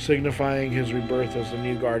body, signifying his rebirth as the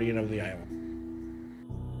new guardian of the island.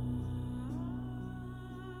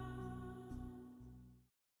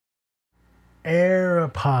 Air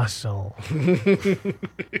Apostle.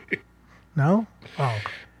 No? Oh.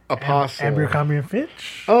 Apostle. Abercrombie and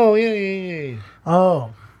Fitch? Oh, yeah.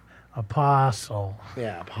 Oh. Apostle.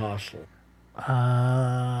 Yeah, Apostle.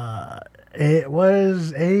 It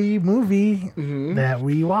was a movie that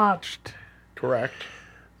we watched. Correct.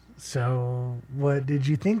 So, what did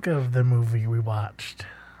you think of the movie we watched?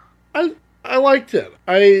 I liked it.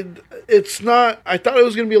 I thought it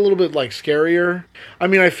was going to be a little bit like scarier. I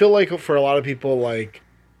mean, I feel like for a lot of people, like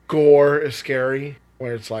gore is scary,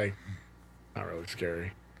 where it's like not really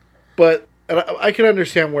scary. But I can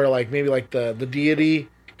understand where like maybe like the deity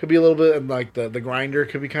could be a little bit, and like the grinder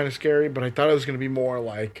could be kind of scary. But I thought it was going to be more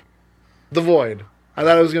like The Void. I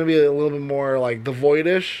thought it was going to be a little bit more like The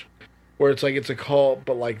Void-ish, where it's like it's a cult,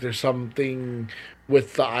 but like there's something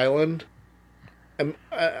with the island. And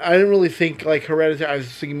I didn't really think like Hereditary. I was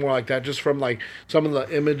thinking more like that, just from like some of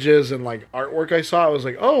the images and like artwork I saw. I was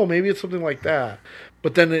like, oh, maybe it's something like that.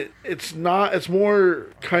 But then it's not. It's more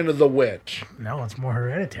kind of The Witch. No, it's more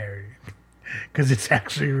Hereditary because it's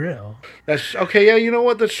actually real. That's okay. Yeah, you know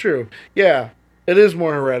what? That's true. Yeah, it is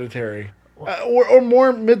more Hereditary, or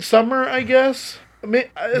more Midsummer, I guess.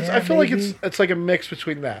 I feel like it's like a mix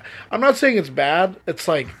between that. I'm not saying it's bad. It's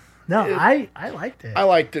like I liked it. I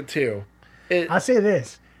liked it too. I'll say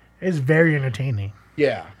this: it's very entertaining.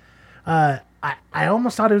 Yeah. I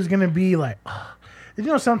almost thought it was gonna be like, you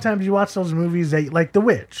know, sometimes you watch those movies that like The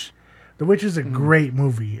Witch. The Witch is a great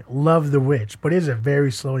movie. Love The Witch, but it's a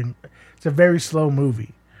very slow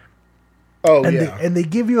movie. Oh, and yeah. They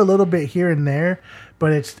give you a little bit here and there,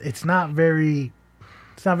 but it's not very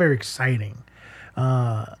exciting.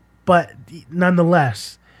 But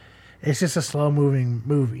nonetheless, it's just a slow moving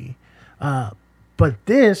movie. But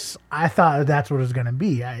this, I thought that's what it was gonna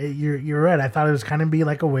be. You're right. I thought it was kind of be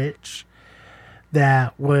like a witch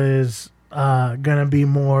that was gonna be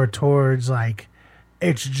more towards like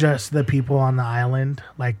it's just the people on the island,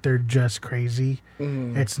 like they're just crazy.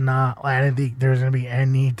 It's not. I didn't think there's gonna be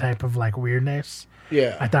any type of like weirdness.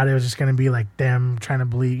 Yeah, I thought it was just gonna be like them trying to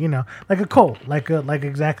believe, you know, like a cult, like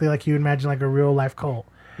exactly like you imagine like a real life cult.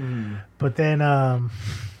 But then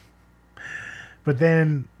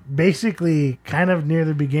basically kind of near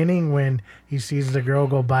the beginning when he sees the girl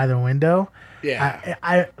go by the window,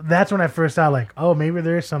 I that's when I first thought like, oh, maybe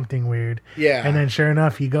there is something weird. Yeah. And then sure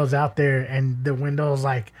enough, he goes out there and the window's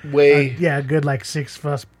like a good like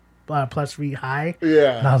 6+ feet high.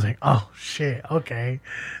 Yeah. And I was like, oh shit, okay,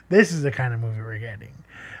 this is the kind of movie we're getting.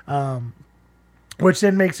 Which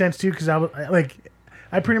then makes sense too, because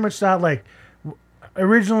I pretty much thought like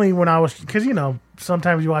originally when I was, because you know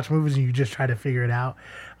sometimes you watch movies and you just try to figure it out.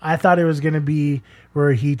 I thought it was going to be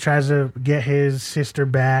where he tries to get his sister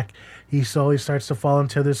back. He slowly starts to fall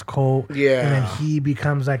into this cult. Yeah. And then he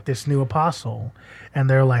becomes like this new apostle. And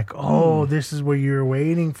they're like, oh, this is what you're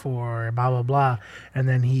waiting for, blah, blah, blah. And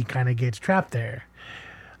then he kind of gets trapped there.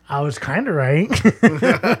 I was kind of right.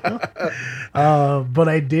 But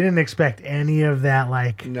I didn't expect any of that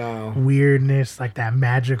like weirdness, like that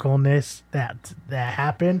magicalness that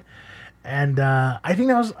happened. And I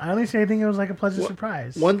think it was like a pleasant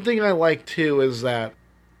surprise. One thing I like too is that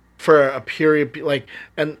for a period, like,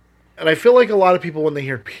 and I feel like a lot of people when they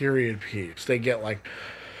hear period piece, they get like,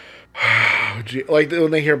 like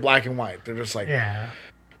when they hear black and white, they're just like,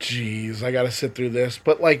 geez, I got to sit through this.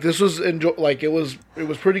 But like this was like it was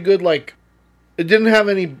pretty good. Like it didn't have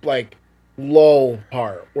any like lull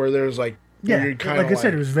part where there's like like I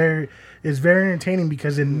said, it's very entertaining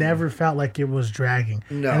because it never felt like it was dragging.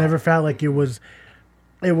 No. It never felt like it was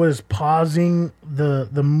pausing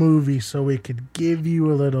the movie so it could give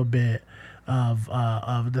you a little bit of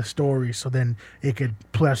the story, so then it could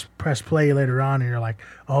press play later on and you're like,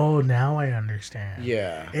 oh, now I understand.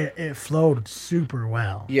 Yeah. It flowed super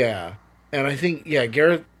well. Yeah. And I think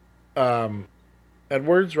Gareth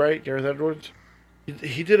Edwards, right? Gareth Edwards?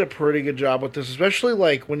 He did a pretty good job with this, especially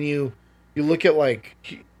like when you you look at like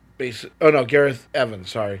Gareth Evans.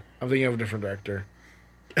 Sorry, I'm thinking of a different director.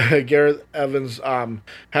 Gareth Evans,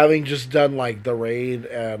 having just done like The Raid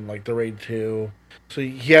and like The Raid 2, so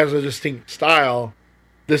he has a distinct style.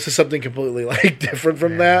 This is something completely like different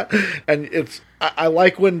from that, and I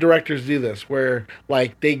like when directors do this, where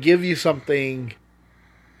like they give you something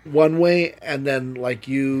one way, and then like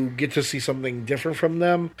you get to see something different from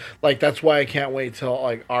them. Like that's why I can't wait till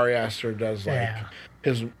like Ari Aster does like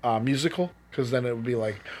his musical, because then it would be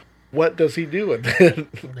like, what does he do with it?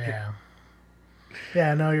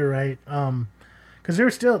 Yeah, no, you're right. Because there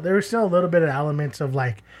was still a little bit of elements of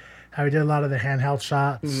like how he did a lot of the handheld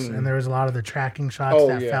shots, and there was a lot of the tracking shots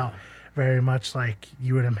felt very much like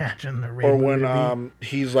you would imagine the Raid. Or when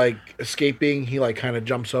he's like escaping, he like kind of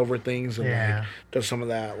jumps over things and like does some of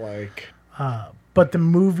that like. But the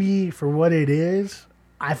movie, for what it is,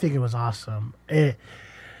 I think it was awesome. It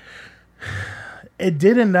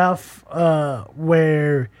did enough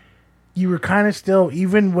where you were kind of still,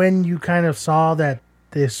 even when you kind of saw that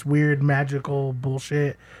this weird magical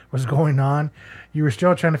bullshit was going on, you were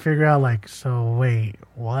still trying to figure out like, so wait,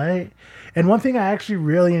 what? And one thing I actually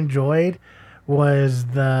really enjoyed was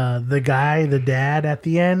the guy, the dad at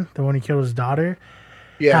the end, the one who killed his daughter.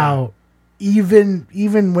 Yeah. How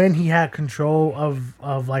even when he had control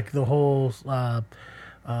of like the whole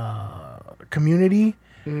community,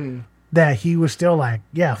 that he was still like,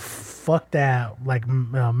 yeah, fuck that, like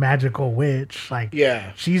magical witch, like,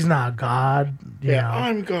 she's not God. You know?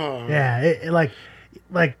 I'm God. Yeah,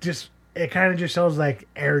 it just it kind of just shows like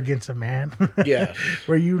arrogance of man. Yeah,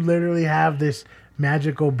 where you literally have this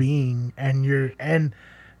magical being, and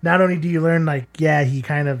not only do you learn like, yeah, he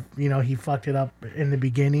kind of, he fucked it up in the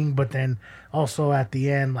beginning, but then also at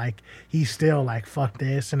the end, like he's still like, fuck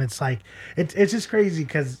this, and it's like it's just crazy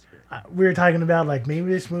because we were talking about like maybe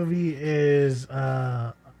this movie is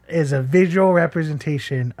a visual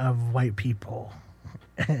representation of white people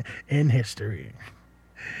in history.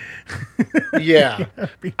 Yeah.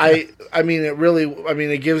 I mean it really,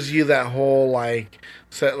 it gives you that whole like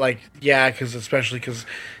set, like, because especially because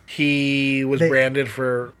he was branded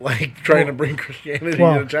for like trying to bring Christianity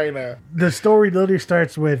to China. The story literally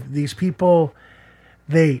starts with these people,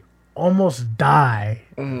 they almost die,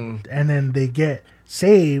 and then they get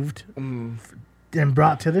saved and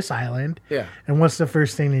brought to this island. Yeah. And what's the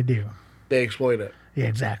first thing they do? They exploit it. Yeah,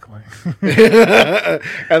 exactly.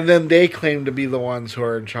 And then they claim to be the ones who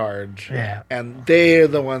are in charge. Yeah. And they're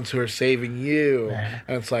the ones who are saving you. Yeah.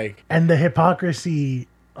 And it's like... And the hypocrisy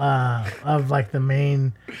of like the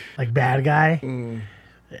main like bad guy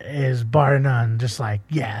is bar none. Just like,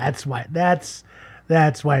 that's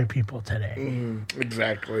white people today.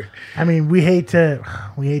 Exactly. I mean, we hate to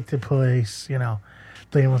place,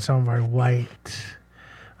 blame on some of our white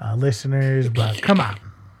listeners, but come on.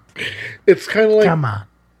 It's kind of like, come on,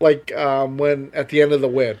 like when at the end of The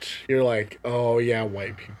Witch, you're like, oh yeah,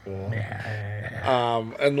 white people. Yeah.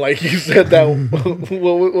 And like you said that,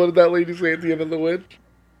 what did that lady say at the end of The Witch?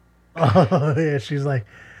 Oh yeah, she's like,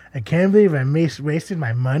 I can't believe I wasted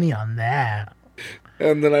my money on that.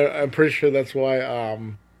 And then I'm pretty sure that's why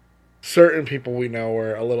certain people we know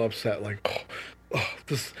were a little upset, like,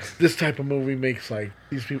 this type of movie makes like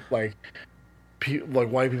these people like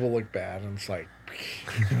white people look bad, and it's like,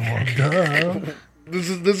 well, duh. This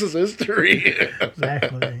is history.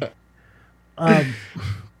 Exactly.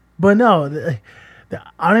 But no,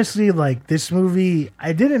 honestly, like this movie,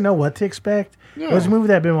 I didn't know what to expect. No. It was a movie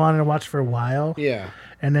that I've been wanting to watch for a while. Yeah.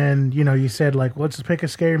 And then, you said like, let's pick a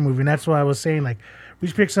scary movie, and that's what I was saying. Like, we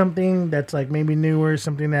should pick something that's like maybe newer,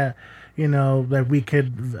 something that that we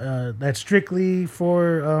could that's strictly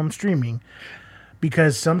for streaming.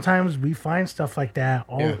 Because sometimes we find stuff like that,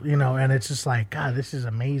 and it's just like, God, this is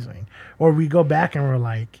amazing. Or we go back and we're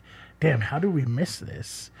like, damn, how did we miss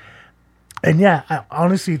this? And yeah, I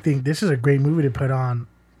honestly think this is a great movie to put on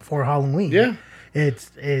for Halloween. Yeah,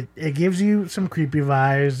 it gives you some creepy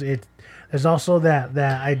vibes. There's also that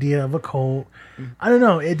idea of a cult. I don't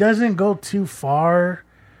know. It doesn't go too far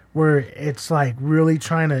where it's like really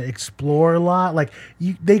trying to explore a lot. Like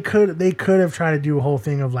they could have tried to do a whole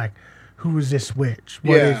thing of like, who is this witch?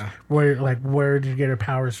 Where did you get her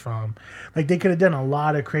powers from? Like they could have done a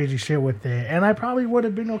lot of crazy shit with it, and I probably would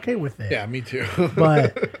have been okay with it. Yeah, me too.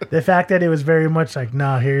 But the fact that it was very much like,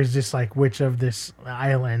 no, here's this like witch of this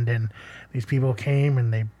island, and these people came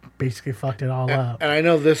and they basically fucked it all up. And I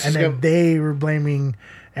know this, and then they were blaming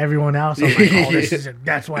everyone else. I was like, oh,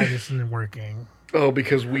 that's why this isn't working. Oh,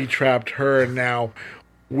 because we trapped her, and now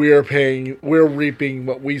we're reaping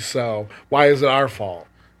what we sow. Why is it our fault?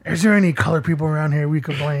 Is there any colored people around here we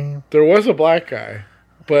could blame? There was a black guy,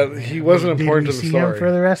 but he wasn't Did important we to the see story. him for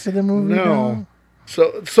the rest of the movie? No.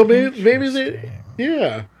 So maybe they,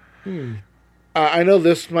 yeah. I know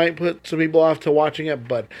this might put some people off to watching it,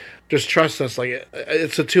 but just trust us. Like,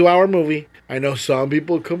 it's a 2-hour movie. I know some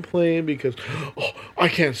people complain because I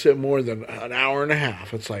can't sit more than an hour and a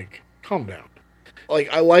half. It's like, calm down. Like,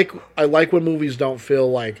 I like when movies don't feel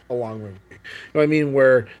like a long movie. You know what I mean?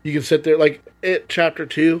 Where you can sit there. Like, Chapter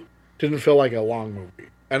 2 didn't feel like a long movie,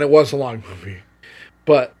 and it was a long movie.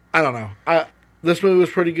 But I don't know. This movie was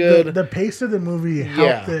pretty good. The pace of the movie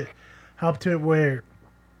helped it where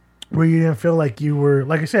you didn't feel like you were,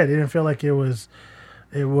 like I said, it didn't feel like it was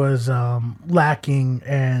lacking,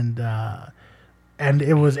 and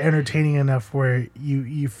it was entertaining enough where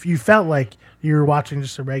you felt like you were watching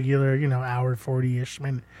just a regular, hour 40-ish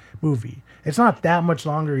minute movie. It's not that much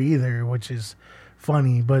longer either, which is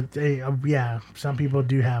funny, but some people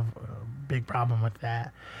do have a big problem with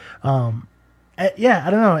that. I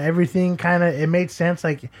don't know. Everything it made sense.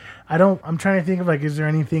 Like, I'm trying to think of, like, is there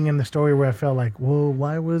anything in the story where I felt like, well,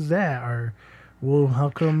 why was that? Or, well, how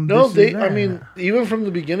come? No, this is that? I mean, even from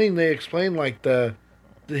the beginning, they explained, like, him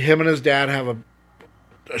and his dad have a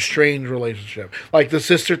strange relationship. Like, the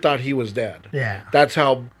sister thought he was dead. Yeah. That's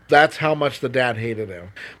how much the dad hated him.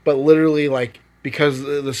 But literally, like, because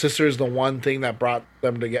the sister is the one thing that brought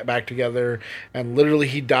them to get back together, and literally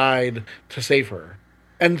he died to save her.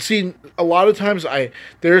 And see, a lot of times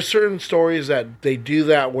there are certain stories that they do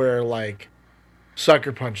that where, like,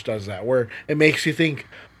 Sucker Punch does that, where it makes you think,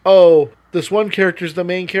 oh, this one character is the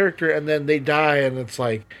main character, and then they die, and it's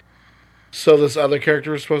like, so this other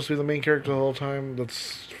character was supposed to be the main character the whole time?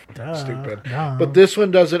 That's stupid. But this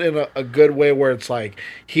one does it in a good way where it's like,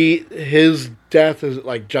 his death is,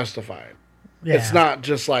 like, justified. Yeah. It's not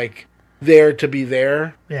just, like, there to be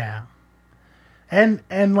there. Yeah.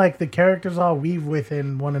 And like, the characters all weave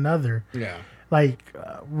within one another. Yeah. Like,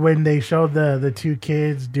 when they showed the two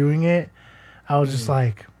kids doing it, I was just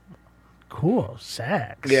like, cool,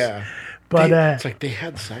 sex. Yeah. But it's like they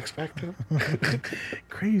had sex back then?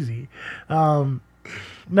 Crazy. No,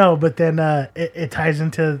 but then it ties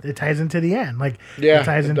into the end. Like, it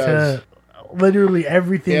ties into literally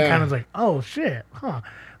everything. Kind of like, oh shit, huh?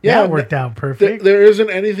 Yeah, that worked out perfect. There isn't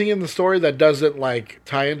anything in the story that doesn't, like,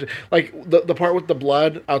 tie into, like, the part with the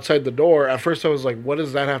blood outside the door. At first, I was like, "What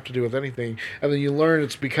does that have to do with anything?" And then you learn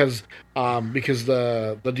it's because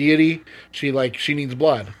the deity, she needs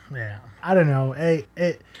blood. Yeah, I don't know.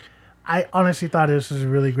 I honestly thought this was a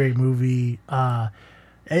really great movie.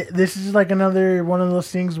 This is like another one of those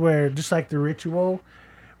things where, just like The Ritual,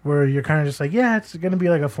 where you're kind of just like, yeah, it's going to be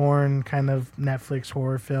like a foreign kind of Netflix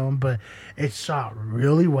horror film, but it's shot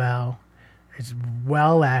really well. It's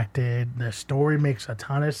well acted. The story makes a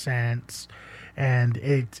ton of sense, and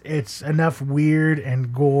it's enough weird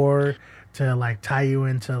and gore to, like, tie you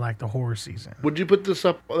into, like, the horror season. Would you put this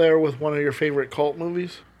up there with one of your favorite cult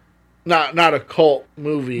movies? Not a cult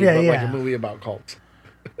movie, but like a movie about cults.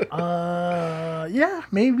 Yeah,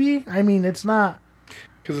 maybe. I mean, it's not,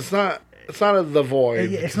 because it's not The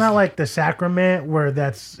Void. It's not like The Sacrament, where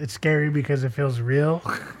it's scary because it feels real.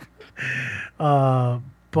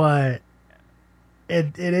 But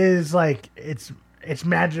it is like, it's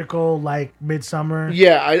magical, like Midsommar.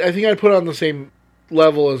 Yeah, I think I'd put it on the same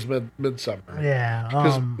level as Midsommar. Yeah,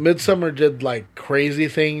 because Midsommar did, like, crazy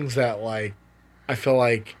things that, like, I feel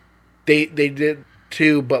like they did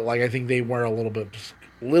too, but, like, I think they were a little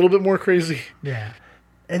bit more crazy. Yeah.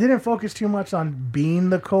 It didn't focus too much on being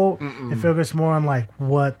the cult. It focused more on, like,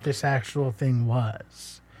 what this actual thing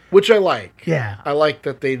was. Which I like. Yeah. I like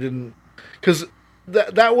that they didn't... Because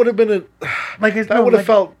that would have been that would have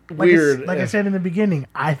felt weird. I said in the beginning,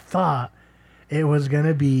 I thought it was going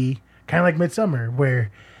to be kind of like Midsommar,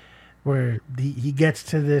 where he gets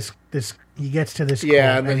to this yeah, cult,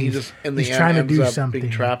 and then he's trying to do something,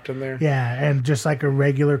 being trapped in there. Yeah, and just like a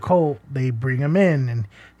regular cult, they bring him in, and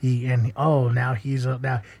now he's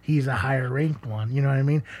a higher ranked one. You know what I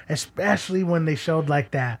mean? Especially when they showed,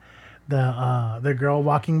 like, that the girl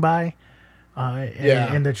walking by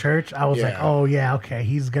in the church. I was like, oh yeah, okay,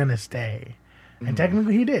 he's gonna stay, and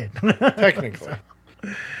technically he did. Technically,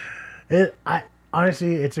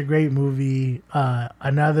 honestly, it's a great movie.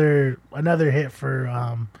 Another hit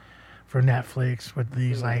for Netflix with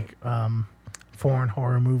these foreign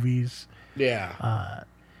horror movies. Yeah.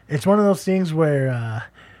 It's one of those things where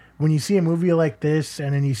when you see a movie like this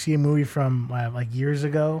and then you see a movie from like years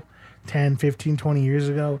ago, 10, 15, 20 years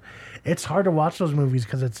ago, it's hard to watch those movies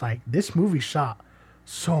because it's like, this movie shot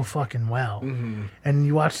so fucking well. Mm-hmm. And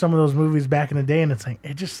you watch some of those movies back in the day and it's like,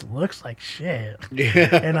 it just looks like shit. Yeah.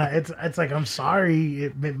 And it's like, I'm sorry,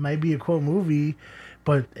 it might be a cool movie,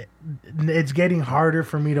 but it's getting harder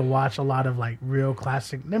for me to watch a lot of like real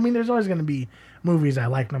classic. I mean, there's always going to be movies I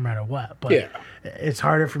like no matter what, but Yeah. it's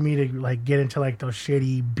harder for me to like get into like those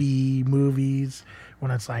shitty B movies when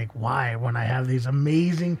it's like, why? When I have these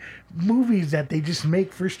amazing movies that they just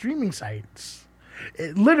make for streaming sites.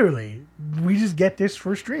 Literally, we just get this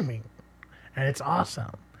for streaming, and it's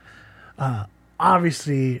awesome.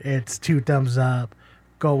 Obviously, it's 2 thumbs up.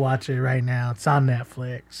 Go watch it right now. It's on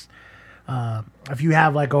Netflix. If you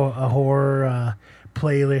have like a horror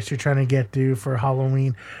playlist you're trying to get through for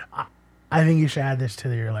Halloween, I think you should add this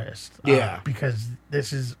to your list. Yeah. Because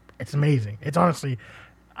it's amazing. It's honestly,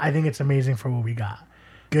 I think it's amazing for what we got.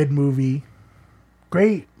 Good movie.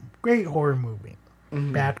 Great horror movie.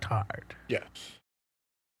 Backed hard. Yes.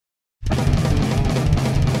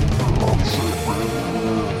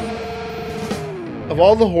 Of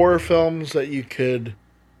all the horror films that you could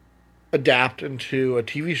adapt into a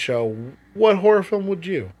TV show, what horror film would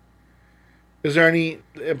you? Is there any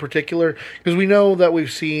in particular? Because we know that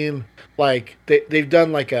we've seen, like, they've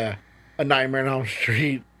done, like, a Nightmare on Elm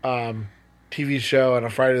Street TV show and a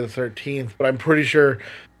Friday the 13th, but I'm pretty sure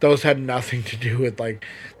those had nothing to do with, like,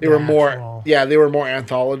 they were more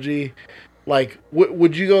anthology. Like,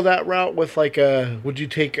 would you go that route with, like, would you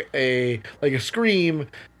take a Scream,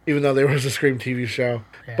 even though there was a Scream TV show,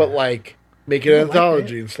 but, like, make it an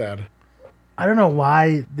anthology instead? I don't know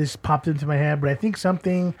why this popped into my head, but I think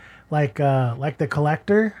something like The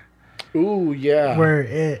Collector. Ooh, yeah.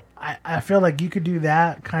 Where I feel like you could do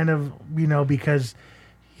that kind of, because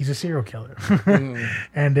he's a serial killer.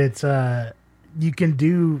 And it's, you can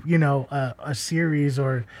do, a series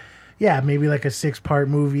or, maybe like a 6-part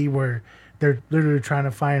movie where they're literally trying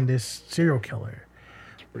to find this serial killer.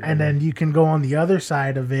 And then you can go on the other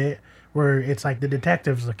side of it where it's like the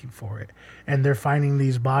detectives looking for it, and they're finding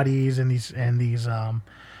these bodies and these the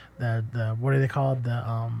what are they called,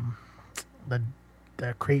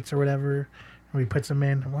 the crates or whatever, and he puts them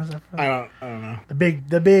in. What's that for? I don't know. The big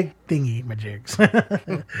thingy majigs.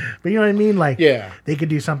 But you know what I mean? Like, yeah, they could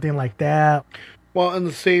do something like that. Well, in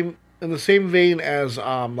the same vein as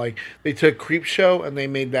like they took Creepshow and they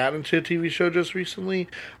made that into a TV show just recently.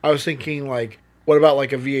 I was thinking, like, what about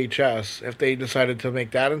like a VHS if they decided to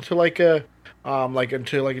make that into like a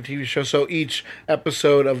TV show? So each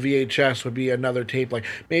episode of VHS would be another tape. Like,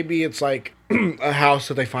 maybe it's like a house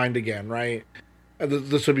that they find again, right? And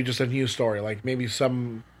this would be just a new story. Like, maybe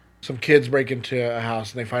some kids break into a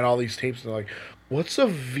house and they find all these tapes and they're like, "What's a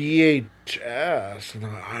VHS?" And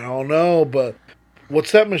I don't know, but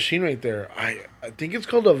what's that machine right there? I think it's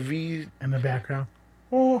called a V. In the background.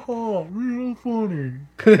 Oh, real funny.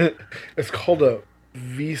 It's called a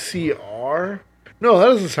VCR? No, that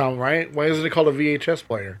doesn't sound right. Why isn't it called a VHS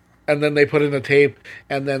player? And then they put in the tape,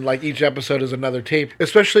 and then, like, each episode is another tape.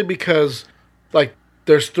 Especially because, like,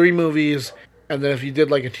 there's 3 movies, and then if you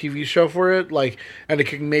did, like, a TV show for it, like, and it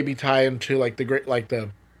can maybe tie into, like, the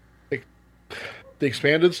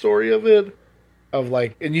expanded story of it. Of,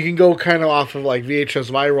 like, and you can go kind of off of, like,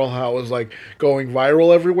 VHS viral, how it was, like, going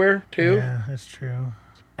viral everywhere, too. Yeah, that's true.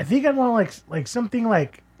 I think I'd want something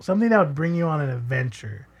that would bring you on an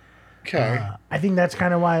adventure. Okay. I think that's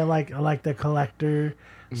kind of why I like The Collector.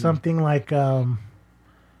 Something like, you know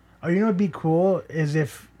what'd be cool is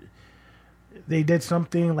if they did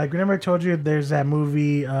something like, remember I told you there's that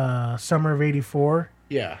movie, Summer of '84?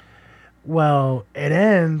 Yeah. Well, it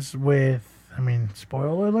ends with,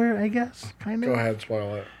 spoiler alert, I guess, kind of. Go ahead,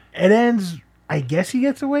 spoil it. It ends, I guess he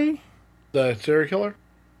gets away? The serial killer?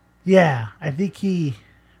 Yeah, I think he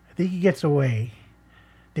gets away.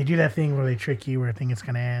 They do that thing where they trick you, where I think it's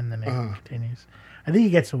going to end, and it continues. I think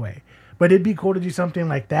he gets away. But it'd be cool to do something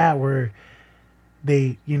like that, where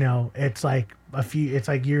they, it's like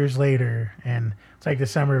years later, and it's like the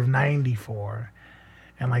summer of '94,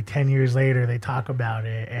 and like 10 years later, they talk about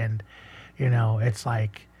it, and, it's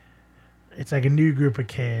like a new group of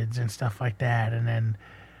kids and stuff like that, and then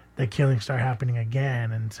the killings start happening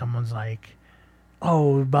again, and someone's like,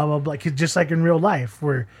 oh, blah, blah, blah. 'Cause just like in real life,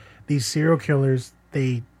 where these serial killers,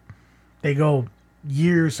 they go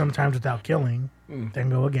years sometimes without killing, then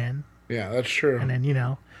go again. Yeah, that's true. And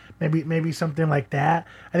then, maybe something like that.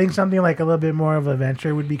 I think something like a little bit more of an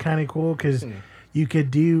adventure would be kind of cool, because you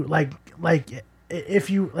could do, like if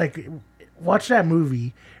you, like, watch that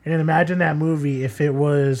movie, and then imagine that movie if it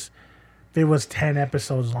was 10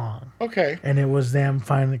 episodes long. Okay. And it was them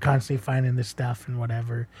constantly finding this stuff and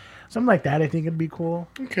whatever. Something like that, I think it'd be cool.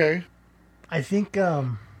 Okay. I think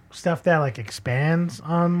stuff that, like, expands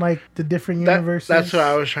on, like, the different universes. That's what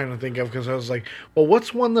I was trying to think of, because I was like, well,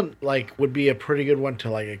 what's one that, like, would be a pretty good one to,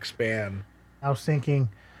 like, expand? I was thinking,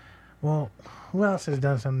 Well, who else has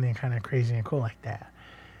done something kind of crazy and cool like that?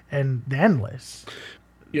 And The Endless.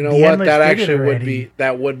 You know The what? Endless That did it actually already.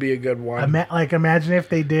 would be a good one. Imagine if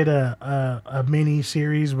they did a mini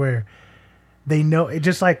series where they know it,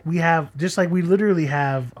 just like we literally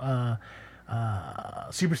have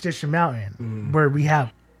Superstition Mountain, where we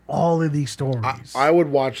have all of these stories. I would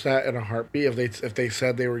watch that in a heartbeat if they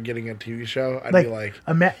said they were getting a TV show. I'd be like,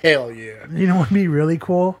 hell yeah! You know what would be really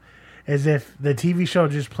cool is if the TV show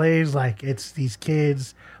just plays like it's these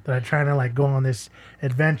kids that are trying to like go on this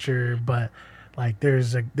adventure, but like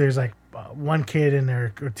there's one kid in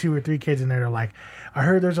there or two or three kids in there. They're like, I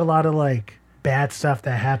heard there's a lot of like bad stuff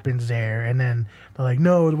that happens there, and then they're like,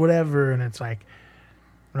 no, whatever, and it's like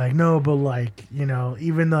no, but like, you know,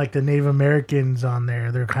 even like the Native Americans on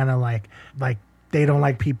there, they're kind of like they don't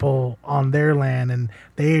like people on their land, and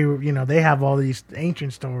they, you know, they have all these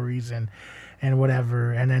ancient stories and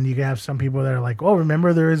whatever, and then you have some people that are like, oh,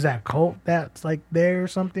 remember there is that cult that's like there or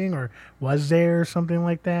something, or was there or something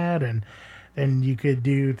like that, and you could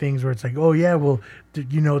do things where it's like, oh yeah, well,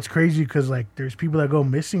 you know, it's crazy because like there's people that go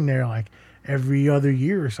missing there like every other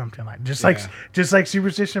year or something, like just like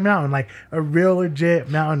Superstition Mountain, like a real legit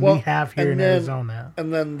mountain we have here in Arizona.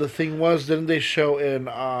 And then the thing was, didn't they show in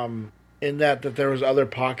that there was other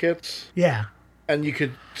pockets? Yeah. And you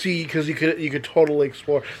could see, because you could totally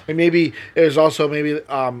explore. Like maybe there's also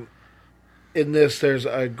in this there's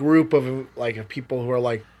a group of like of people who are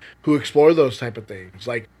like who explore those type of things.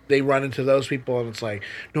 Like they run into those people and it's like,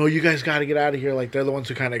 no, you guys got to get out of here. Like they're the ones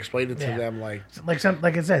who kind of explain it to them. Like I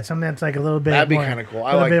said, something that's like a little bit. That'd be kind of cool.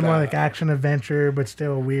 I a little like bit that. more like action adventure, but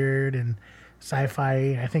still weird and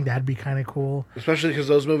sci-fi. I think that'd be kind of cool. Especially because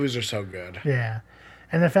those movies are so good. Yeah,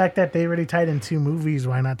 and the fact that they already tied in 2 movies,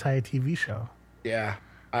 why not tie a TV show? Yeah,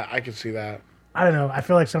 I could see that. I don't know. I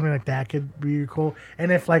feel like something like that could be cool.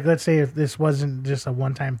 And if, like, let's say if this wasn't just a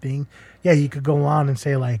one-time thing, yeah, you could go on and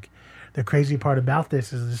say, like, the crazy part about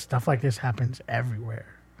this is stuff like this happens everywhere.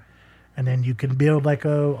 And then you can build like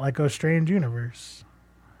a strange universe.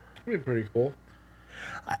 That'd be pretty cool.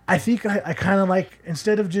 I think I kind of like,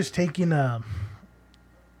 instead of just taking a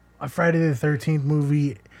Friday the 13th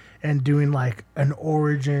movie and doing like an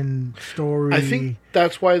origin story. I think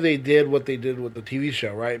that's why they did what they did with the TV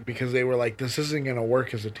show, right? Because they were like, this isn't going to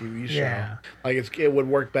work as a TV show. Yeah. Like it would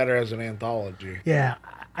work better as an anthology. Yeah.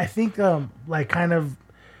 I think like kind of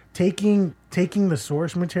taking the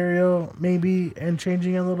source material maybe and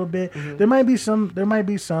changing it a little bit. Mm-hmm. There might be some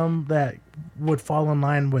that would fall in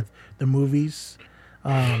line with the movies.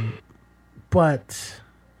 But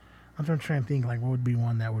I'm trying to think like what would be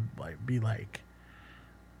one that would like be like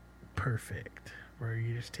perfect, where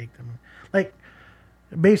you just take them like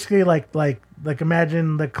basically like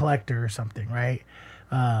imagine The Collector or something, right?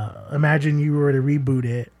 Imagine you were to reboot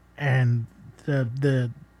it and the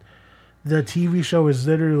TV show is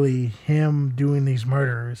literally him doing these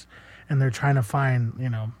murders and they're trying to find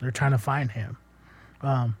him.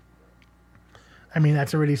 I mean,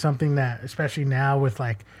 that's already something that, especially now with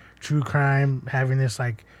like true crime having this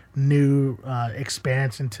like new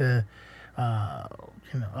expanse into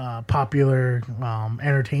popular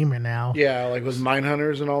entertainment now. Yeah, like with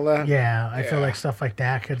Mindhunters and all that. Yeah, I feel like stuff like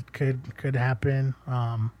that could happen.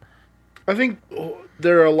 I think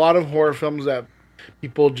there are a lot of horror films that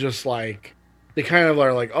people just like, they kind of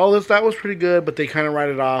are like, oh, that was pretty good, but they kind of write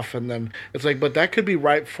it off, and then it's like, but that could be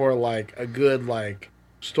ripe for like a good like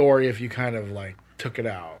story if you kind of like took it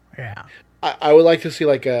out. Yeah, I would like to see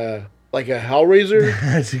like a Hellraiser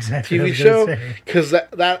That's exactly TV show, because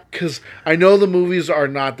I know the movies are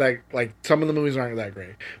not that, like, some of the movies aren't that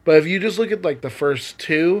great, but if you just look at like the first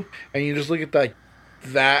 2 and you just look at like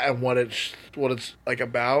that and what it's like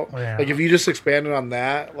about, like if you just expanded on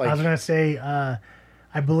that, like I was gonna say,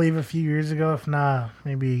 I believe a few years ago, if not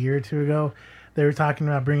maybe a year or 2 ago, they were talking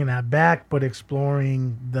about bringing that back, but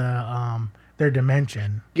exploring their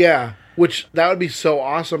dimension. Yeah, which that would be so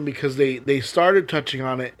awesome, because they started touching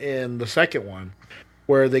on it in the second one,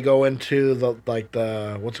 where they go into the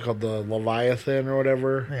what's it called, the Leviathan or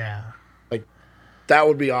whatever. Yeah, like that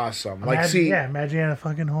would be awesome. Imagine you had a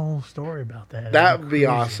fucking whole story about that. That would be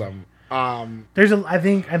awesome. I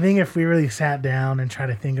think if we really sat down and tried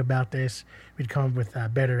to think about this, we'd come up with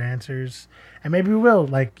better answers, and maybe we will.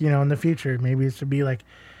 Like, in the future, maybe it should be like,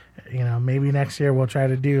 maybe next year we'll try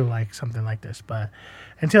to do like something like this. But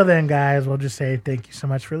until then, guys, we'll just say thank you so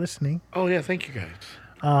much for listening. Oh yeah, thank you guys.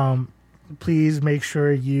 Please make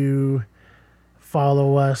sure you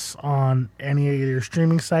follow us on any of your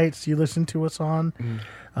streaming sites you listen to us on.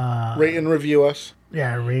 Rate and review us.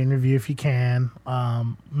 Yeah, rate and review if you can.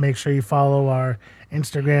 Make sure you follow our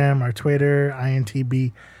Instagram, our Twitter,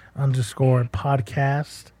 INTB_podcast.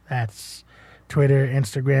 That's Twitter,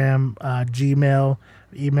 Instagram, Gmail.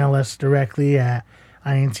 Email us directly at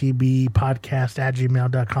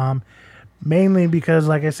intbpodcast@gmail.com. Mainly because,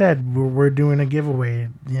 like I said, we're doing a giveaway,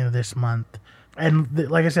 this month. And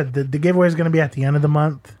like I said, the giveaway is going to be at the end of the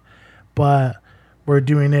month, but we're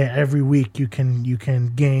doing it every week. You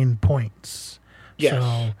can gain points.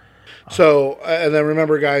 Yes. So, and then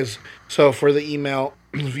remember, guys, so for the email,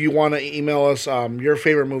 if you want to email us your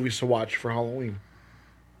favorite movies to watch for Halloween.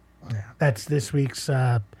 Yeah, that's this week's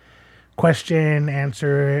question,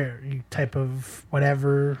 answer type of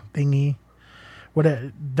whatever thingy.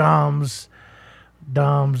 Dom's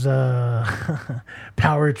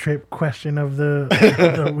power trip question of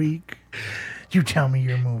the week. You tell me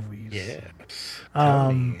your movies. Yes.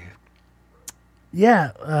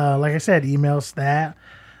 Yeah, like I said, email us that.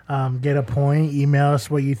 Get a point. Email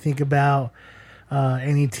us what you think about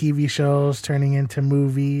any TV shows turning into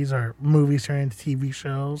movies or movies turning into TV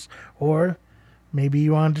shows. Or maybe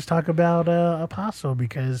you want to just talk about Apostle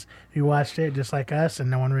because you watched it just like us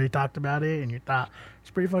and no one really talked about it and you thought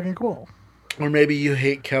it's pretty fucking cool. Or maybe you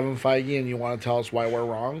hate Kevin Feige and you want to tell us why we're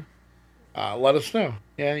wrong. Let us know.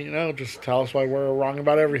 Yeah, just tell us why we're wrong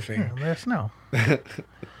about everything. Yeah, let us know.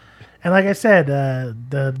 And like I said,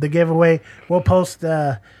 the giveaway, we'll post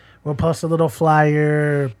a little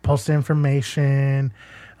flyer, post information.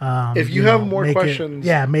 If you have more questions,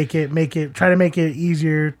 make it try to make it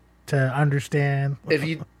easier to understand. If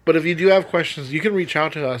you do have questions, you can reach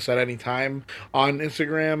out to us at any time on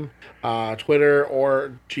Instagram, Twitter,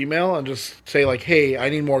 or Gmail, and just say like, "Hey, I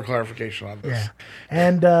need more clarification on this." Yeah,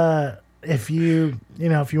 and if you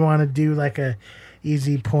want to do like a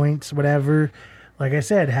easy points, whatever, like I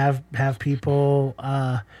said, have people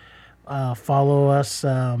follow us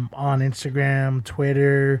on Instagram,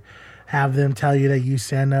 Twitter. Have them tell you that you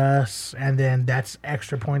sent us, and then that's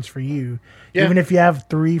extra points for you. Yeah. Even if you have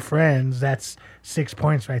 3 friends, that's 6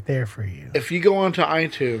 points right there for you. If you go onto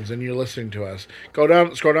iTunes and you're listening to us, scroll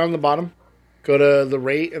down the bottom, go to the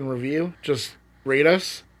rate and review. Just rate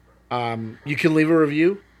us. You can leave a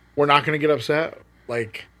review. We're not going to get upset.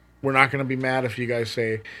 Like, we're not going to be mad if you guys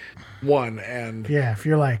say 1. And yeah, if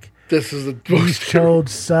you're like, this is the these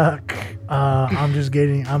shows suck.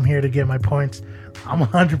 I'm here to get my points. I'm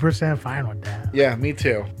 100% fine with that. Yeah, me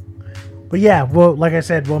too. But yeah, like I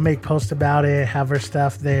said, we'll make posts about it, have our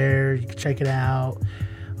stuff there. You can check it out.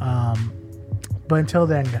 But until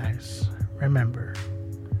then, guys, remember,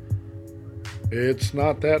 it's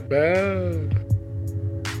not that bad.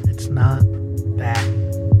 It's not that